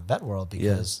from that in the vet world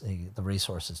because the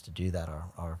resources to do that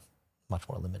are much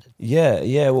more limited.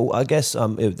 Yeah. Well, I guess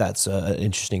that's an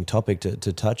interesting topic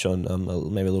to touch on,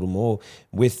 maybe a little more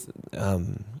with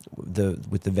the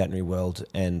veterinary world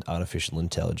and artificial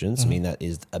intelligence. I mean, that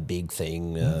is a big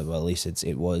thing. Well, at least it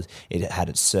had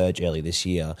its surge early this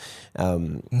year.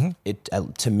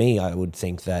 To me, I would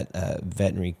think that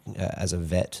veterinary as a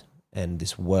vet and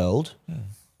this world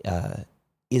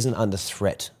isn't under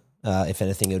threat. If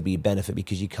anything, it would be a benefit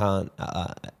because you can't.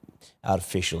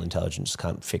 Artificial intelligence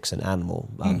can't fix an animal,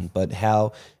 but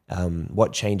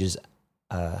what changes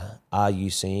are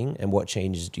you seeing, and what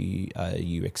changes are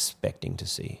you expecting to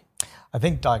see? I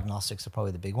think diagnostics are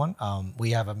probably the big one.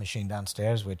 We have a machine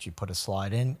downstairs which you put a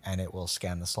slide in, and it will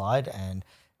scan the slide, and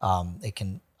it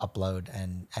can upload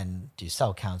and do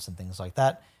cell counts and things like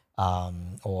that.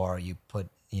 Or you put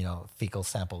fecal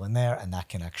sample in there, and that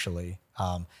can actually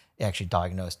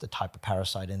diagnose the type of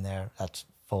parasite in there. That's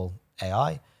full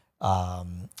AI.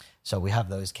 So we have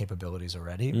those capabilities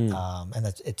already,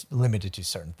 and it's limited to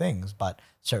certain things, but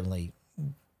certainly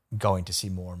going to see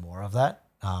more and more of that.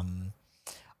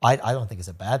 I don't think it's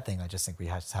a bad thing. I just think we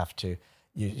have to.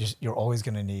 You're always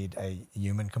going to need a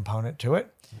human component to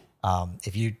it.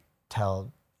 If you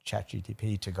tell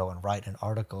ChatGPT to go and write an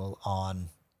article on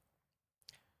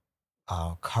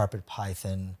carpet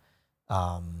python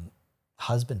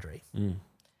husbandry.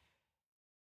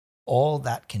 All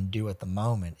that can do at the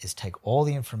moment is take all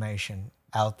the information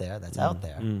out there that's out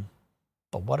there,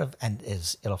 but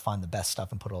it'll find the best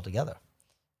stuff and put it all together,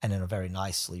 and in a very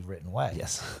nicely written way.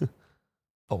 Yes.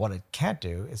 But what it can't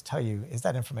do is tell you, is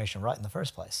that information right in the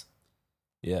first place?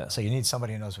 Yeah. So you need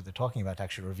somebody who knows what they're talking about to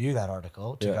actually review that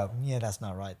article to go, yeah, that's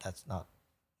not right. That's not,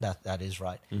 that is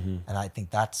right. And I think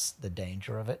that's the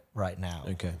danger of it right now.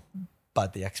 Okay.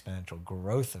 But the exponential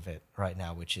growth of it right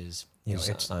now, which is,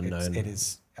 it's unknown.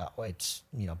 it's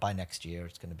by next year,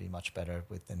 it's going to be much better.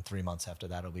 Within 3 months after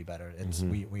that, it'll be better.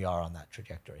 We are on that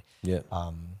trajectory. Yeah.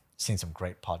 Seen some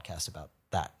great podcasts about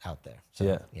that out there.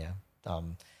 So, Yeah.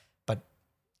 But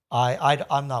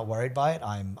I'm not worried by it.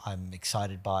 I'm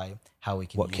excited by how we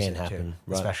can What use can it happen, too,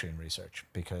 right. especially in research,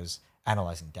 because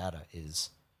analyzing data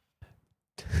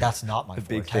that's not my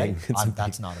big forte. thing.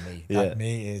 That's not me. Yeah. That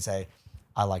me is I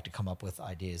like to come up with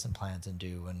ideas and plans and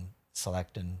do and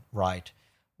select and write,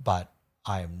 but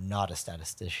I am not a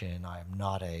statistician. I'm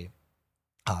not a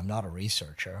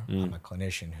researcher. I'm a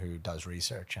clinician who does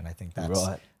research, and I think that's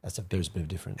a big. There's a bit of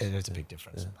difference. It is a big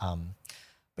difference.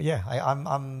 But yeah,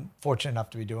 I'm fortunate enough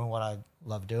to be doing what I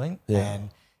love doing, and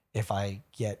if I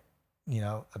get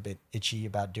a bit itchy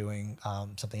about doing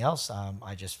something else,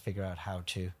 I just figure out how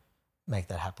to make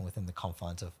that happen within the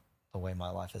confines of the way my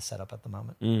life is set up at the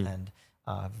moment, and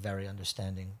a very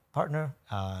understanding partner,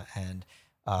 and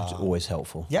Which is always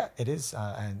helpful. yeah, it is,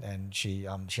 and she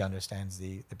understands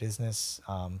the business.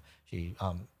 She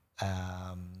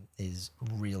is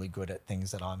really good at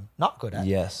things that I'm not good at.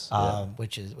 Yes,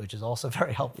 which is also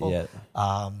very helpful. Yeah.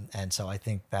 And so I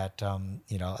think that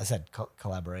I said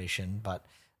collaboration, but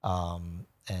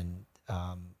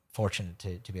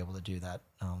fortunate to be able to do that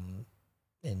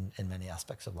in many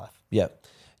aspects of life. Yeah.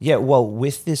 Yeah. Well,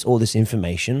 with all this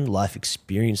information, life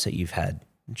experience that you've had,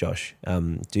 Josh,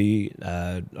 do you,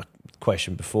 a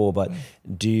question before, but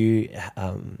do you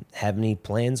have any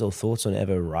plans or thoughts on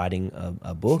ever writing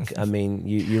a book? I mean,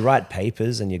 you write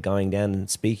papers and you're going down and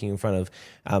speaking in front of,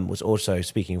 was also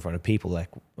speaking in front of people, like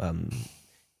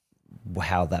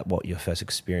what your first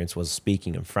experience was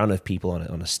speaking in front of people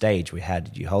on a stage. How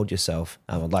did you hold yourself?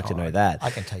 I'd like to know that. I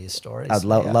can tell you stories. I'd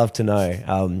love to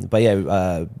know. But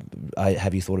yeah,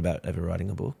 have you thought about ever writing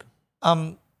a book?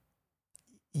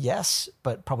 Yes,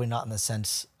 but probably not in the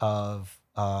sense of,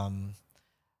 I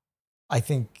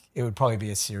think it would probably be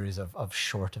a series of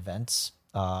short events,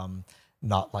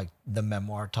 not like the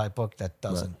memoir type book. That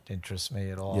doesn't interest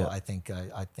me at all. Yeah. I think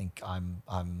I'm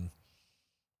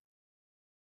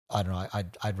I don't know.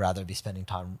 I'd rather be spending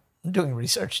time doing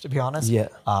research, to be honest. Yeah.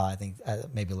 I think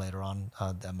maybe later on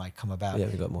that might come about. Yeah,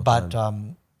 we've got more but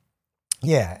time.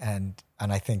 yeah, and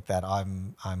I think that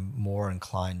I'm more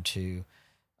inclined to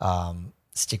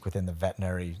stick within the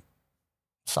veterinary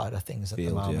side of things at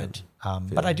the moment.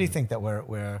 But I do think that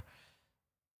we're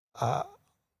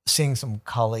seeing some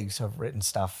colleagues who have written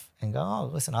stuff and go, oh,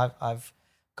 listen, I've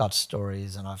got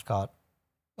stories and I've got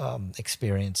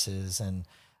experiences, and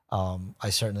I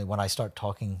certainly, when I start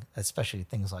talking, especially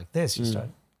things like this, you start,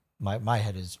 my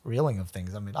head is reeling of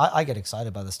things. I mean, I get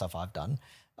excited by the stuff I've done,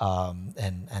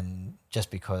 and just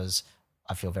because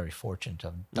I feel very fortunate to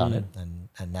have done it,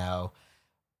 and now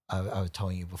I was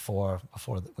telling you before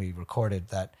we recorded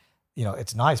that,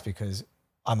 it's nice because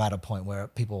I'm at a point where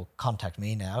people contact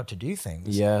me now to do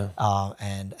things. Yeah.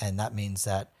 And that means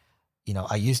that,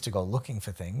 I used to go looking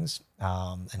for things,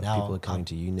 and now people are coming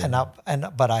to you now.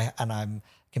 But I'm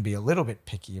can be a little bit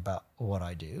picky about what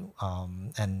I do.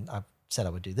 And I've said I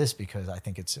would do this because I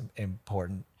think it's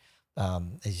important.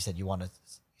 As you said, you want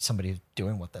somebody who's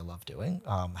doing what they love doing.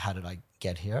 How did I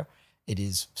get here? It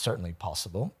is certainly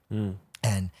possible.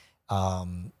 And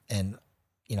it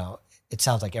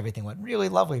sounds like everything went really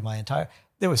lovely.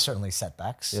 There was certainly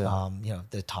setbacks. Yeah.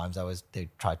 The times they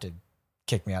tried to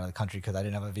kick me out of the country because I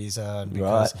didn't have a visa, and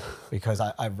because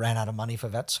I ran out of money for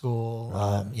vet school.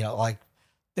 Like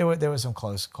there were some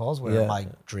close calls where my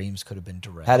dreams could have been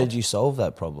derailed. How did you solve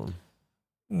that problem?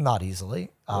 Not easily.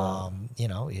 Right.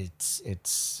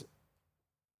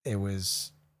 It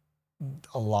was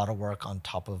a lot of work on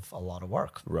top of a lot of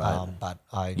work. Right. But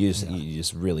You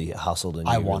just really hustled and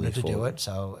I you wanted really to do it,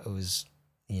 so it was.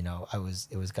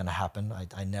 It was going to happen.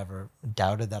 I never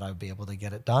doubted that I'd be able to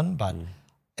get it done. But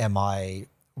am I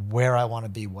where I want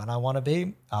to be when I want to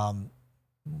be?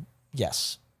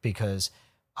 Yes, because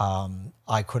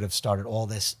I could have started all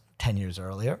this 10 years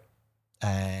earlier,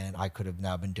 and I could have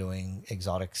now been doing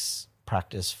exotics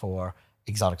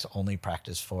only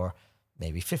practice for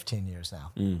maybe 15 years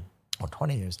now or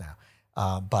 20 years now.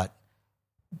 But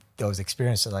those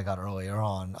experiences I got earlier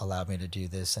on allowed me to do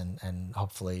this and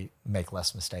hopefully make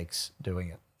less mistakes doing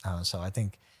it. So I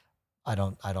think I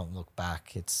don't look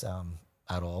back. It's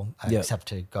at all, except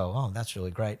to go, oh, that's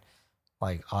really great.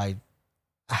 Like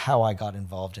how I got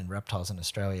involved in reptiles in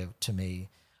Australia, to me,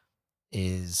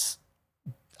 is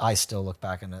I still look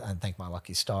back and thank my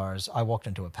lucky stars. I walked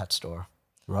into a pet store.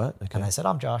 Right. Okay. And I said,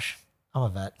 I'm Josh. I'm a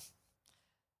vet.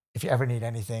 If you ever need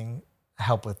anything,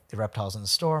 help with the reptiles in the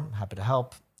store, I'm happy to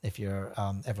help. If you're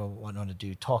ever want to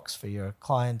do talks for your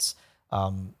clients,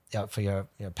 for your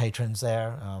patrons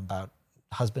there about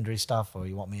husbandry stuff, or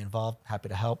you want me involved, happy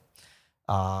to help.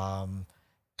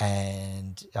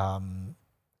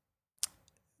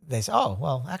 They say, oh,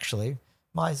 well, actually,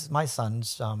 my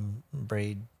sons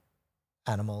breed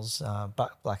animals,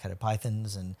 black-headed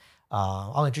pythons, and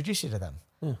I'll introduce you to them.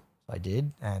 So I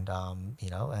did, and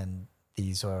and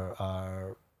these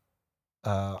are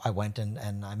I went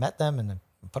and I met them, and they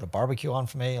put a barbecue on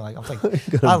for me. Like, I was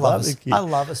like, I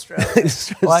love Australia.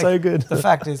 It's like, so good. The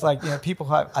fact is, like, people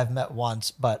who I've met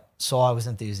once, but saw I was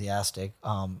enthusiastic,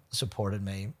 supported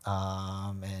me,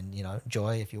 and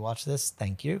Joy, if you watch this,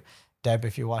 thank you. Deb,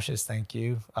 if you watch this, thank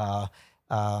you.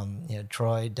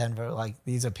 Troy, Denver, like,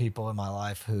 these are people in my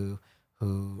life who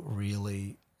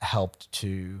really helped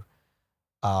to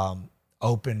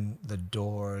open the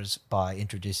doors by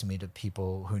introducing me to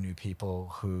people who knew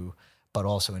people who, but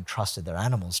also entrusted their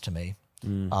animals to me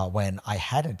when I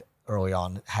hadn't early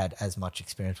on had as much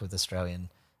experience with Australian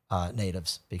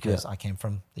natives, because I came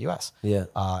from the US. Yeah.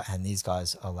 And these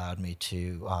guys allowed me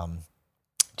to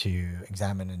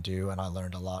examine and do, and I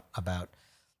learned a lot about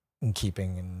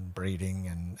keeping and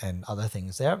breeding and other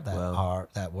things there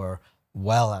that were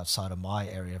well outside of my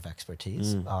area of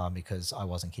expertise because I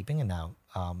wasn't keeping it now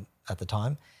at the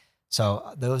time.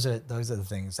 So those are the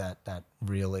things that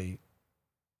really,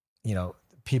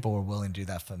 people were willing to do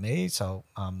that for me. So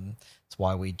it's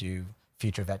why we do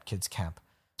Future Vet Kids Camp.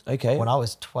 Okay. When I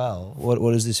was 12,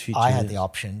 what is this future? I had the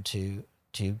option to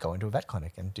go into a vet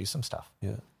clinic and do some stuff.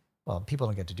 Yeah. Well, people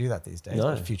don't get to do that these days. No.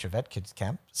 But Future Vet Kids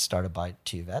Camp, started by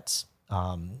 2 vets.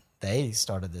 They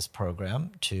started this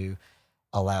program to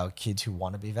allow kids who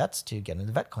want to be vets to get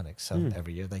into vet clinics. So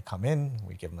every year they come in,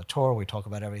 we give them a tour, we talk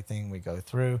about everything, we go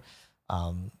through,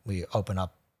 we open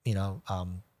up,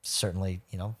 certainly,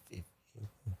 if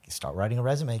you start writing a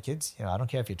resume, kids. I don't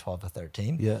care if you're 12 or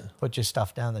 13. Yeah. Put your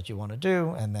stuff down that you want to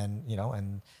do, and then,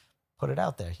 and put it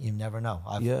out there. You never know.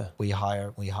 We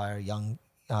hire young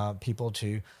people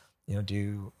to,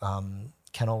 do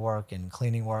kennel work and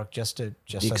cleaning work just so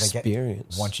they get,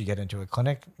 once you get into a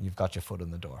clinic, you've got your foot in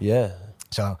the door. Yeah.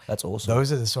 So that's awesome.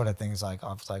 Those are the sort of things, like,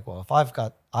 I was like, well, if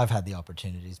I've had the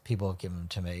opportunities, people have given them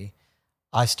to me,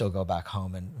 I still go back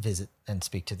home and visit and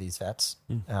speak to these vets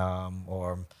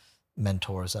or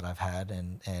mentors that I've had,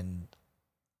 and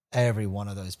every one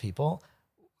of those people,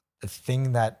 the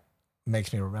thing that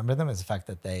makes me remember them is the fact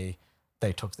that they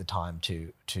took the time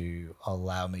to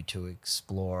allow me to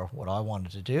explore what I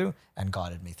wanted to do and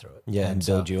guided me through it. Yeah, and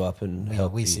build you up and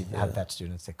help we you. have vet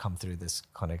students that come through this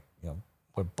clinic.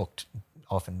 We're booked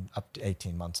often up to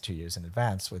 18 months, 2 years in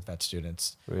advance with vet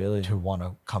students who want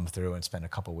to come through and spend a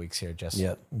couple of weeks here just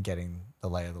getting the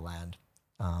lay of the land.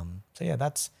 So yeah,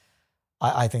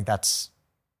 I think that's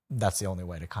the only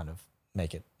way to kind of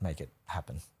make it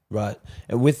happen. Right.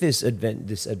 And with this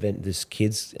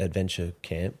kids adventure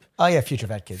camp. Oh yeah, Future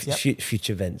Vet Kids. Yep.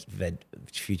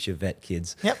 Future Vet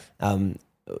Kids. Yep.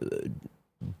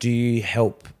 Do you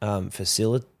help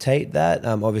facilitate that?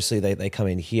 Obviously they come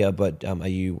in here, but are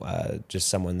you just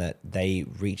someone that they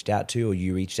reached out to, or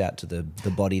you reached out to the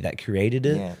body that created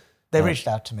it? Yeah. They reached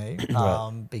out to me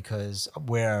because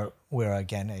we're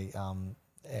again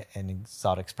an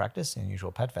exotics practice, an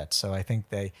unusual pet vet. So I think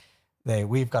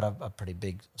we've got a pretty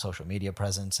big social media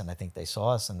presence, and I think they saw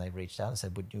us and they reached out and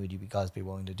said, would you guys be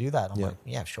willing to do that? I'm like,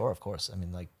 yeah, sure, of course. I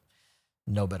mean, like,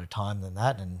 no better time than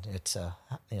that, and it's a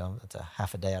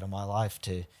half a day out of my life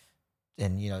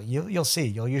and you'll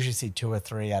usually see 2 or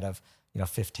 3 out of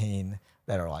 15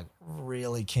 that are like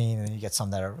really keen, and then you get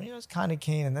some that are kind of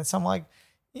keen, and then some like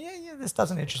yeah, this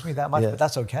doesn't interest me that much, but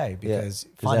that's okay, because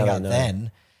finding out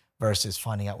then versus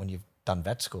finding out when you've done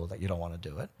vet school that you don't want to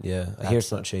do it. Yeah, I hear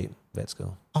it's not cheap, vet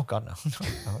school. Oh God,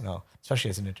 no. Especially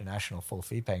as an international full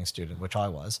fee paying student, which I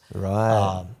was.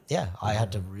 Right. I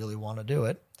had to really want to do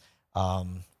it.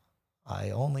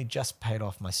 I only just paid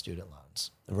off my student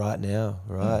loans. Right now,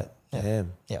 right. Yeah.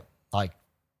 Damn. Yeah, like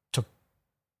took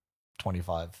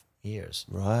 25 years.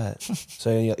 Right.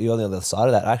 So you're on the other side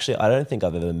of that. Actually, I don't think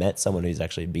I've ever met someone who's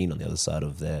actually been on the other side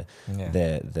of their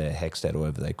Hexted, or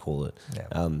whatever they call it.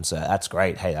 Yeah. So that's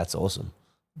great. Hey, that's awesome.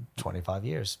 25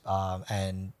 years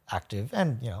and active,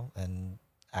 and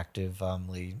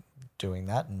actively doing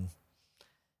that, and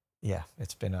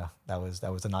it's been that was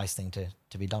a nice thing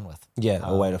to be done with. Yeah,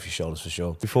 a weight off your shoulders for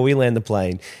sure. Before we land the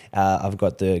plane, I've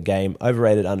got the game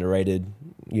overrated, underrated.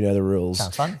 You know the rules.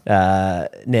 Sounds fun.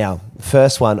 Now,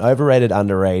 first one, overrated,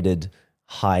 underrated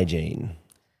hygiene.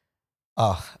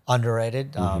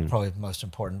 Underrated. Probably the most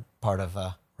important part of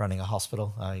running a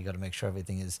hospital. You got to make sure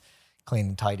everything is clean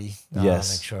and tidy.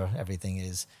 Yes. Make sure everything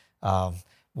is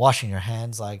washing your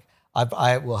hands. Like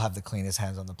I will have the cleanest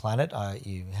hands on the planet.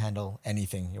 You handle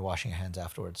anything, you're washing your hands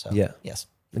afterwards. So yes.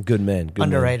 Good man. Good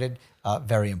Underrated.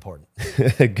 Very important.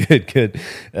 man. Good.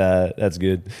 That's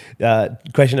good.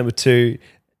 Question number 2,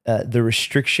 the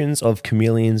restrictions of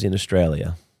chameleons in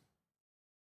Australia.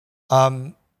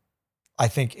 I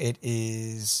think it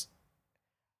is,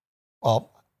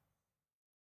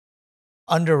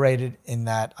 underrated in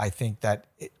that I think that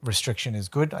restriction is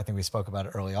good. I think we spoke about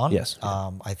it early on. Yes.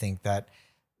 I think that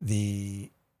the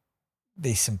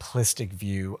simplistic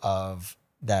view of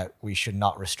that we should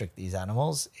not restrict these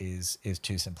animals is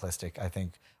too simplistic. I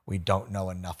think we don't know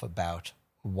enough about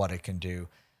what it can do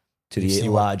To the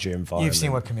larger environment. You've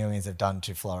seen what chameleons have done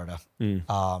to Florida.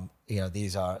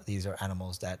 These are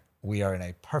animals that we are in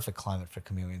a perfect climate for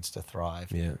chameleons to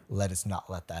thrive. Yeah. Let us not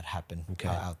let that happen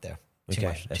out there. Too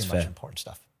much important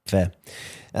stuff. Fair.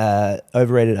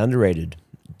 Overrated, underrated.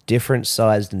 Different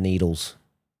sized needles.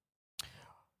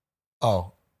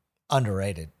 Oh,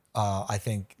 underrated. I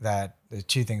think that the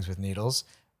two things with needles: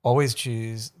 always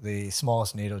choose the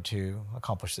smallest needle to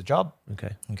accomplish the job.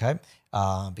 Okay.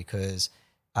 Because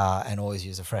and always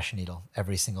use a fresh needle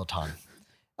every single time.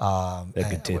 They're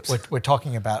good tips. We're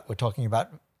talking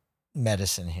about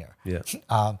medicine here. Yeah.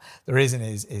 The reason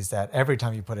is that every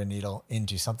time you put a needle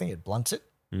into something, it blunts it.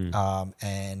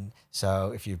 And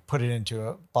so if you put it into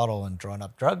a bottle and drawn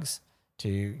up drugs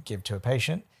to give to a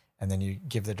patient, and then you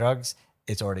give the drugs,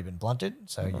 it's already been blunted.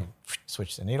 So you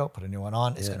switch the needle, put a new one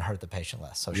on, it's going to hurt the patient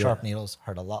less. So sharp needles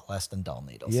hurt a lot less than dull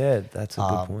needles. Yeah, that's a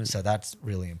good point. So that's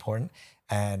really important.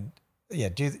 And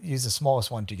use the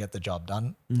smallest one to get the job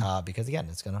done, because again,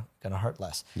 it's gonna hurt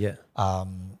less. Yeah.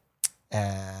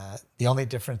 The only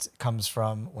difference comes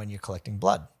from when you're collecting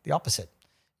blood. The opposite.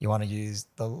 You want to use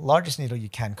the largest needle you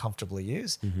can comfortably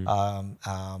use,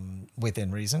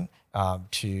 within reason,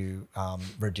 to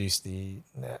reduce the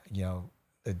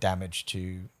damage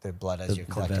to the blood as you're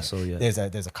collecting. The vessel, yeah.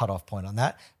 There's a cutoff point on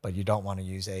that, but you don't want to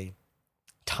use a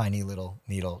tiny little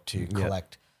needle to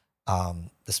collect.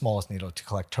 The smallest needle to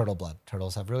collect turtle blood.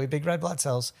 Turtles have really big red blood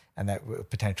cells, and that will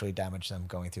potentially damage them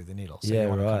going through the needle. So you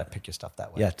want to kind of pick your stuff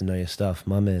that way. You have to know your stuff,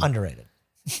 my man. Underrated.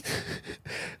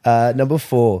 Number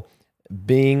 4,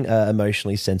 being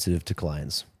emotionally sensitive to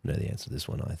clients. I know the answer to this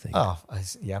one, I think.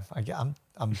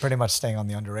 I'm pretty much staying on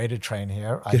the underrated train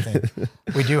here. I think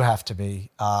we do have to be.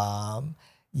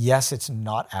 Yes, it's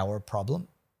not our problem,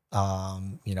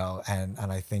 and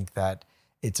I think that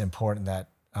it's important that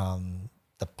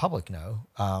the public know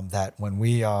that when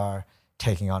we are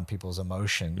taking on people's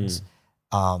emotions,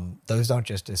 those don't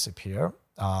just disappear.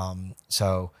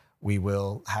 So we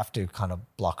will have to kind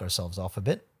of block ourselves off a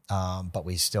bit, but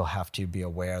we still have to be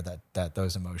aware that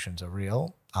those emotions are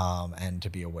real, and to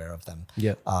be aware of them.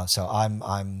 Yeah. So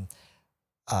I'm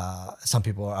some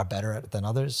people are better at it than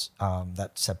others.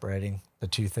 That's separating the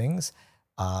two things.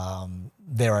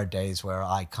 There are days where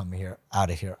I come out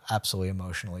of here absolutely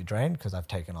emotionally drained because I've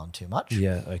taken on too much.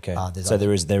 Yeah. Okay. So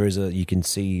there is a you can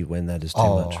see when that is too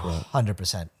much, right?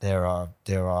 100%. There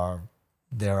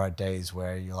are days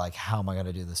where you're like, how am I going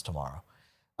to do this tomorrow?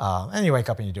 And you wake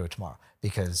up and you do it tomorrow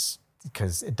because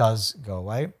it does go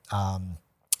away.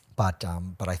 But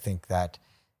I think that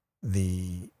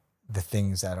the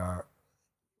things that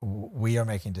we are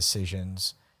making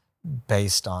decisions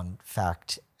based on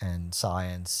fact and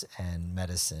science and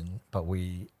medicine, but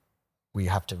we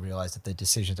have to realize that the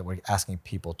decisions that we're asking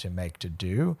people to make to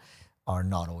do are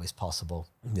not always possible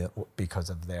because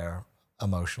of their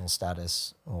emotional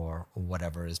status or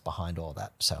whatever is behind all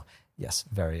that. So yes,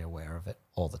 very aware of it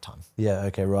all the time. Yeah,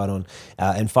 okay, right on.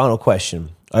 And final question,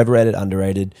 overrated,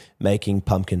 underrated, making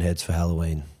pumpkin heads for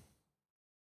Halloween.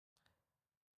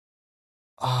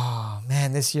 Oh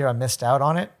man, this year I missed out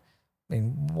on it. I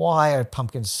mean, why are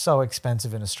pumpkins so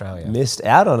expensive in Australia? Missed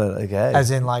out on it, okay. As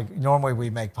in, like, normally we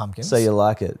make pumpkins. So you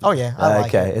like it? Oh, yeah, I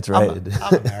like it. Okay, it's rated.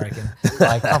 I'm American.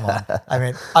 Like, come on. I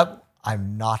mean,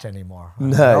 I'm not anymore.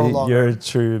 You're a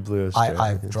true blue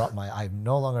Australian. I'm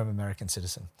no longer an American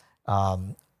citizen.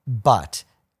 But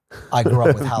I grew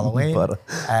up with Halloween,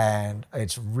 and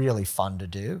it's really fun to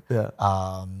do. Yeah.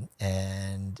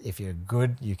 And if you're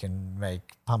good, you can make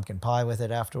pumpkin pie with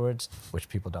it afterwards, which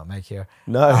people don't make here.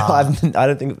 No, I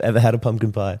don't think I've ever had a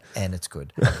pumpkin pie. And it's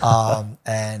good.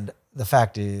 And the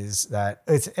fact is that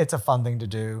it's a fun thing to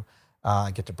do.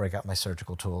 I get to break out my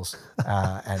surgical tools,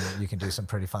 and you can do some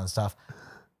pretty fun stuff.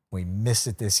 We missed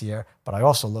it this year, but I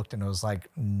also looked and it was like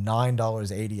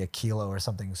 $9.80 a kilo or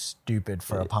something stupid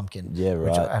for a pumpkin. Yeah, right.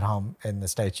 Which at home in the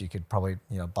States, you could probably,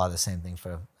 buy the same thing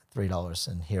for $3,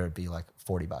 and here it'd be like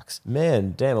 $40.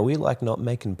 Man, damn, are we like not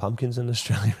making pumpkins in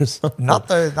Australia or something? Not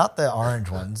the orange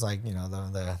ones, like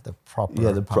the proper.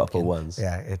 Yeah, the proper pumpkin. ones.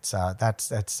 Yeah, it's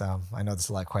that's I know this is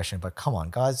a light question, but come on,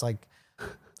 guys, like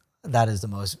that's the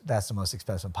most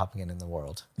expensive pumpkin in the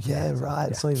world. Yeah, right.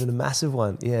 It's not even a massive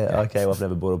one. Yeah. Okay. Well, I've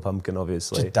never bought a pumpkin,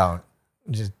 obviously. Just don't.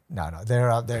 No.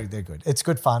 They're good. It's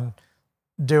good fun.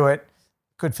 Do it.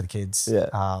 Good for the kids. Yeah.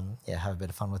 Have a bit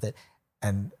of fun with it.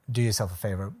 And do yourself a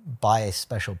favor, buy a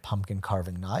special pumpkin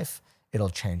carving knife. It'll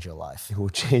change your life. It will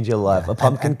change your life. A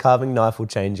pumpkin carving knife will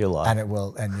change your life.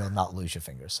 And you'll not lose your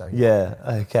fingers. So yeah.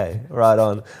 Okay. Right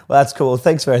on. Well, that's cool.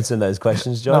 Thanks for answering those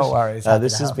questions, Josh. No worries.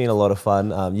 This has been a lot of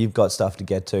fun. You've got stuff to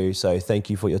get to, so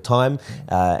thank you for your time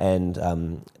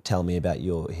and tell me about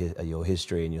your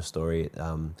history and your story.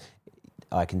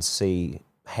 I can see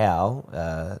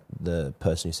how the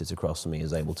person who sits across from me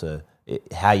is able to,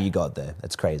 how you got there.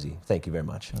 That's crazy. Thank you very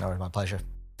much. No, my pleasure.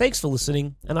 Thanks for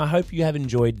listening, and I hope you have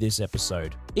enjoyed this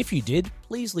episode. If you did,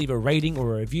 please leave a rating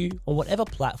or a review on whatever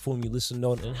platform you listened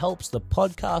on. It helps the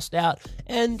podcast out,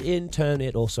 and in turn,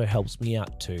 it also helps me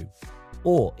out too.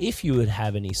 Or if you would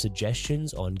have any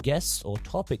suggestions on guests or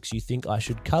topics you think I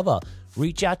should cover,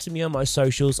 reach out to me on my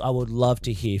socials. I would love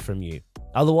to hear from you.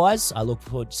 Otherwise, I look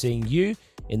forward to seeing you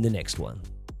in the next one.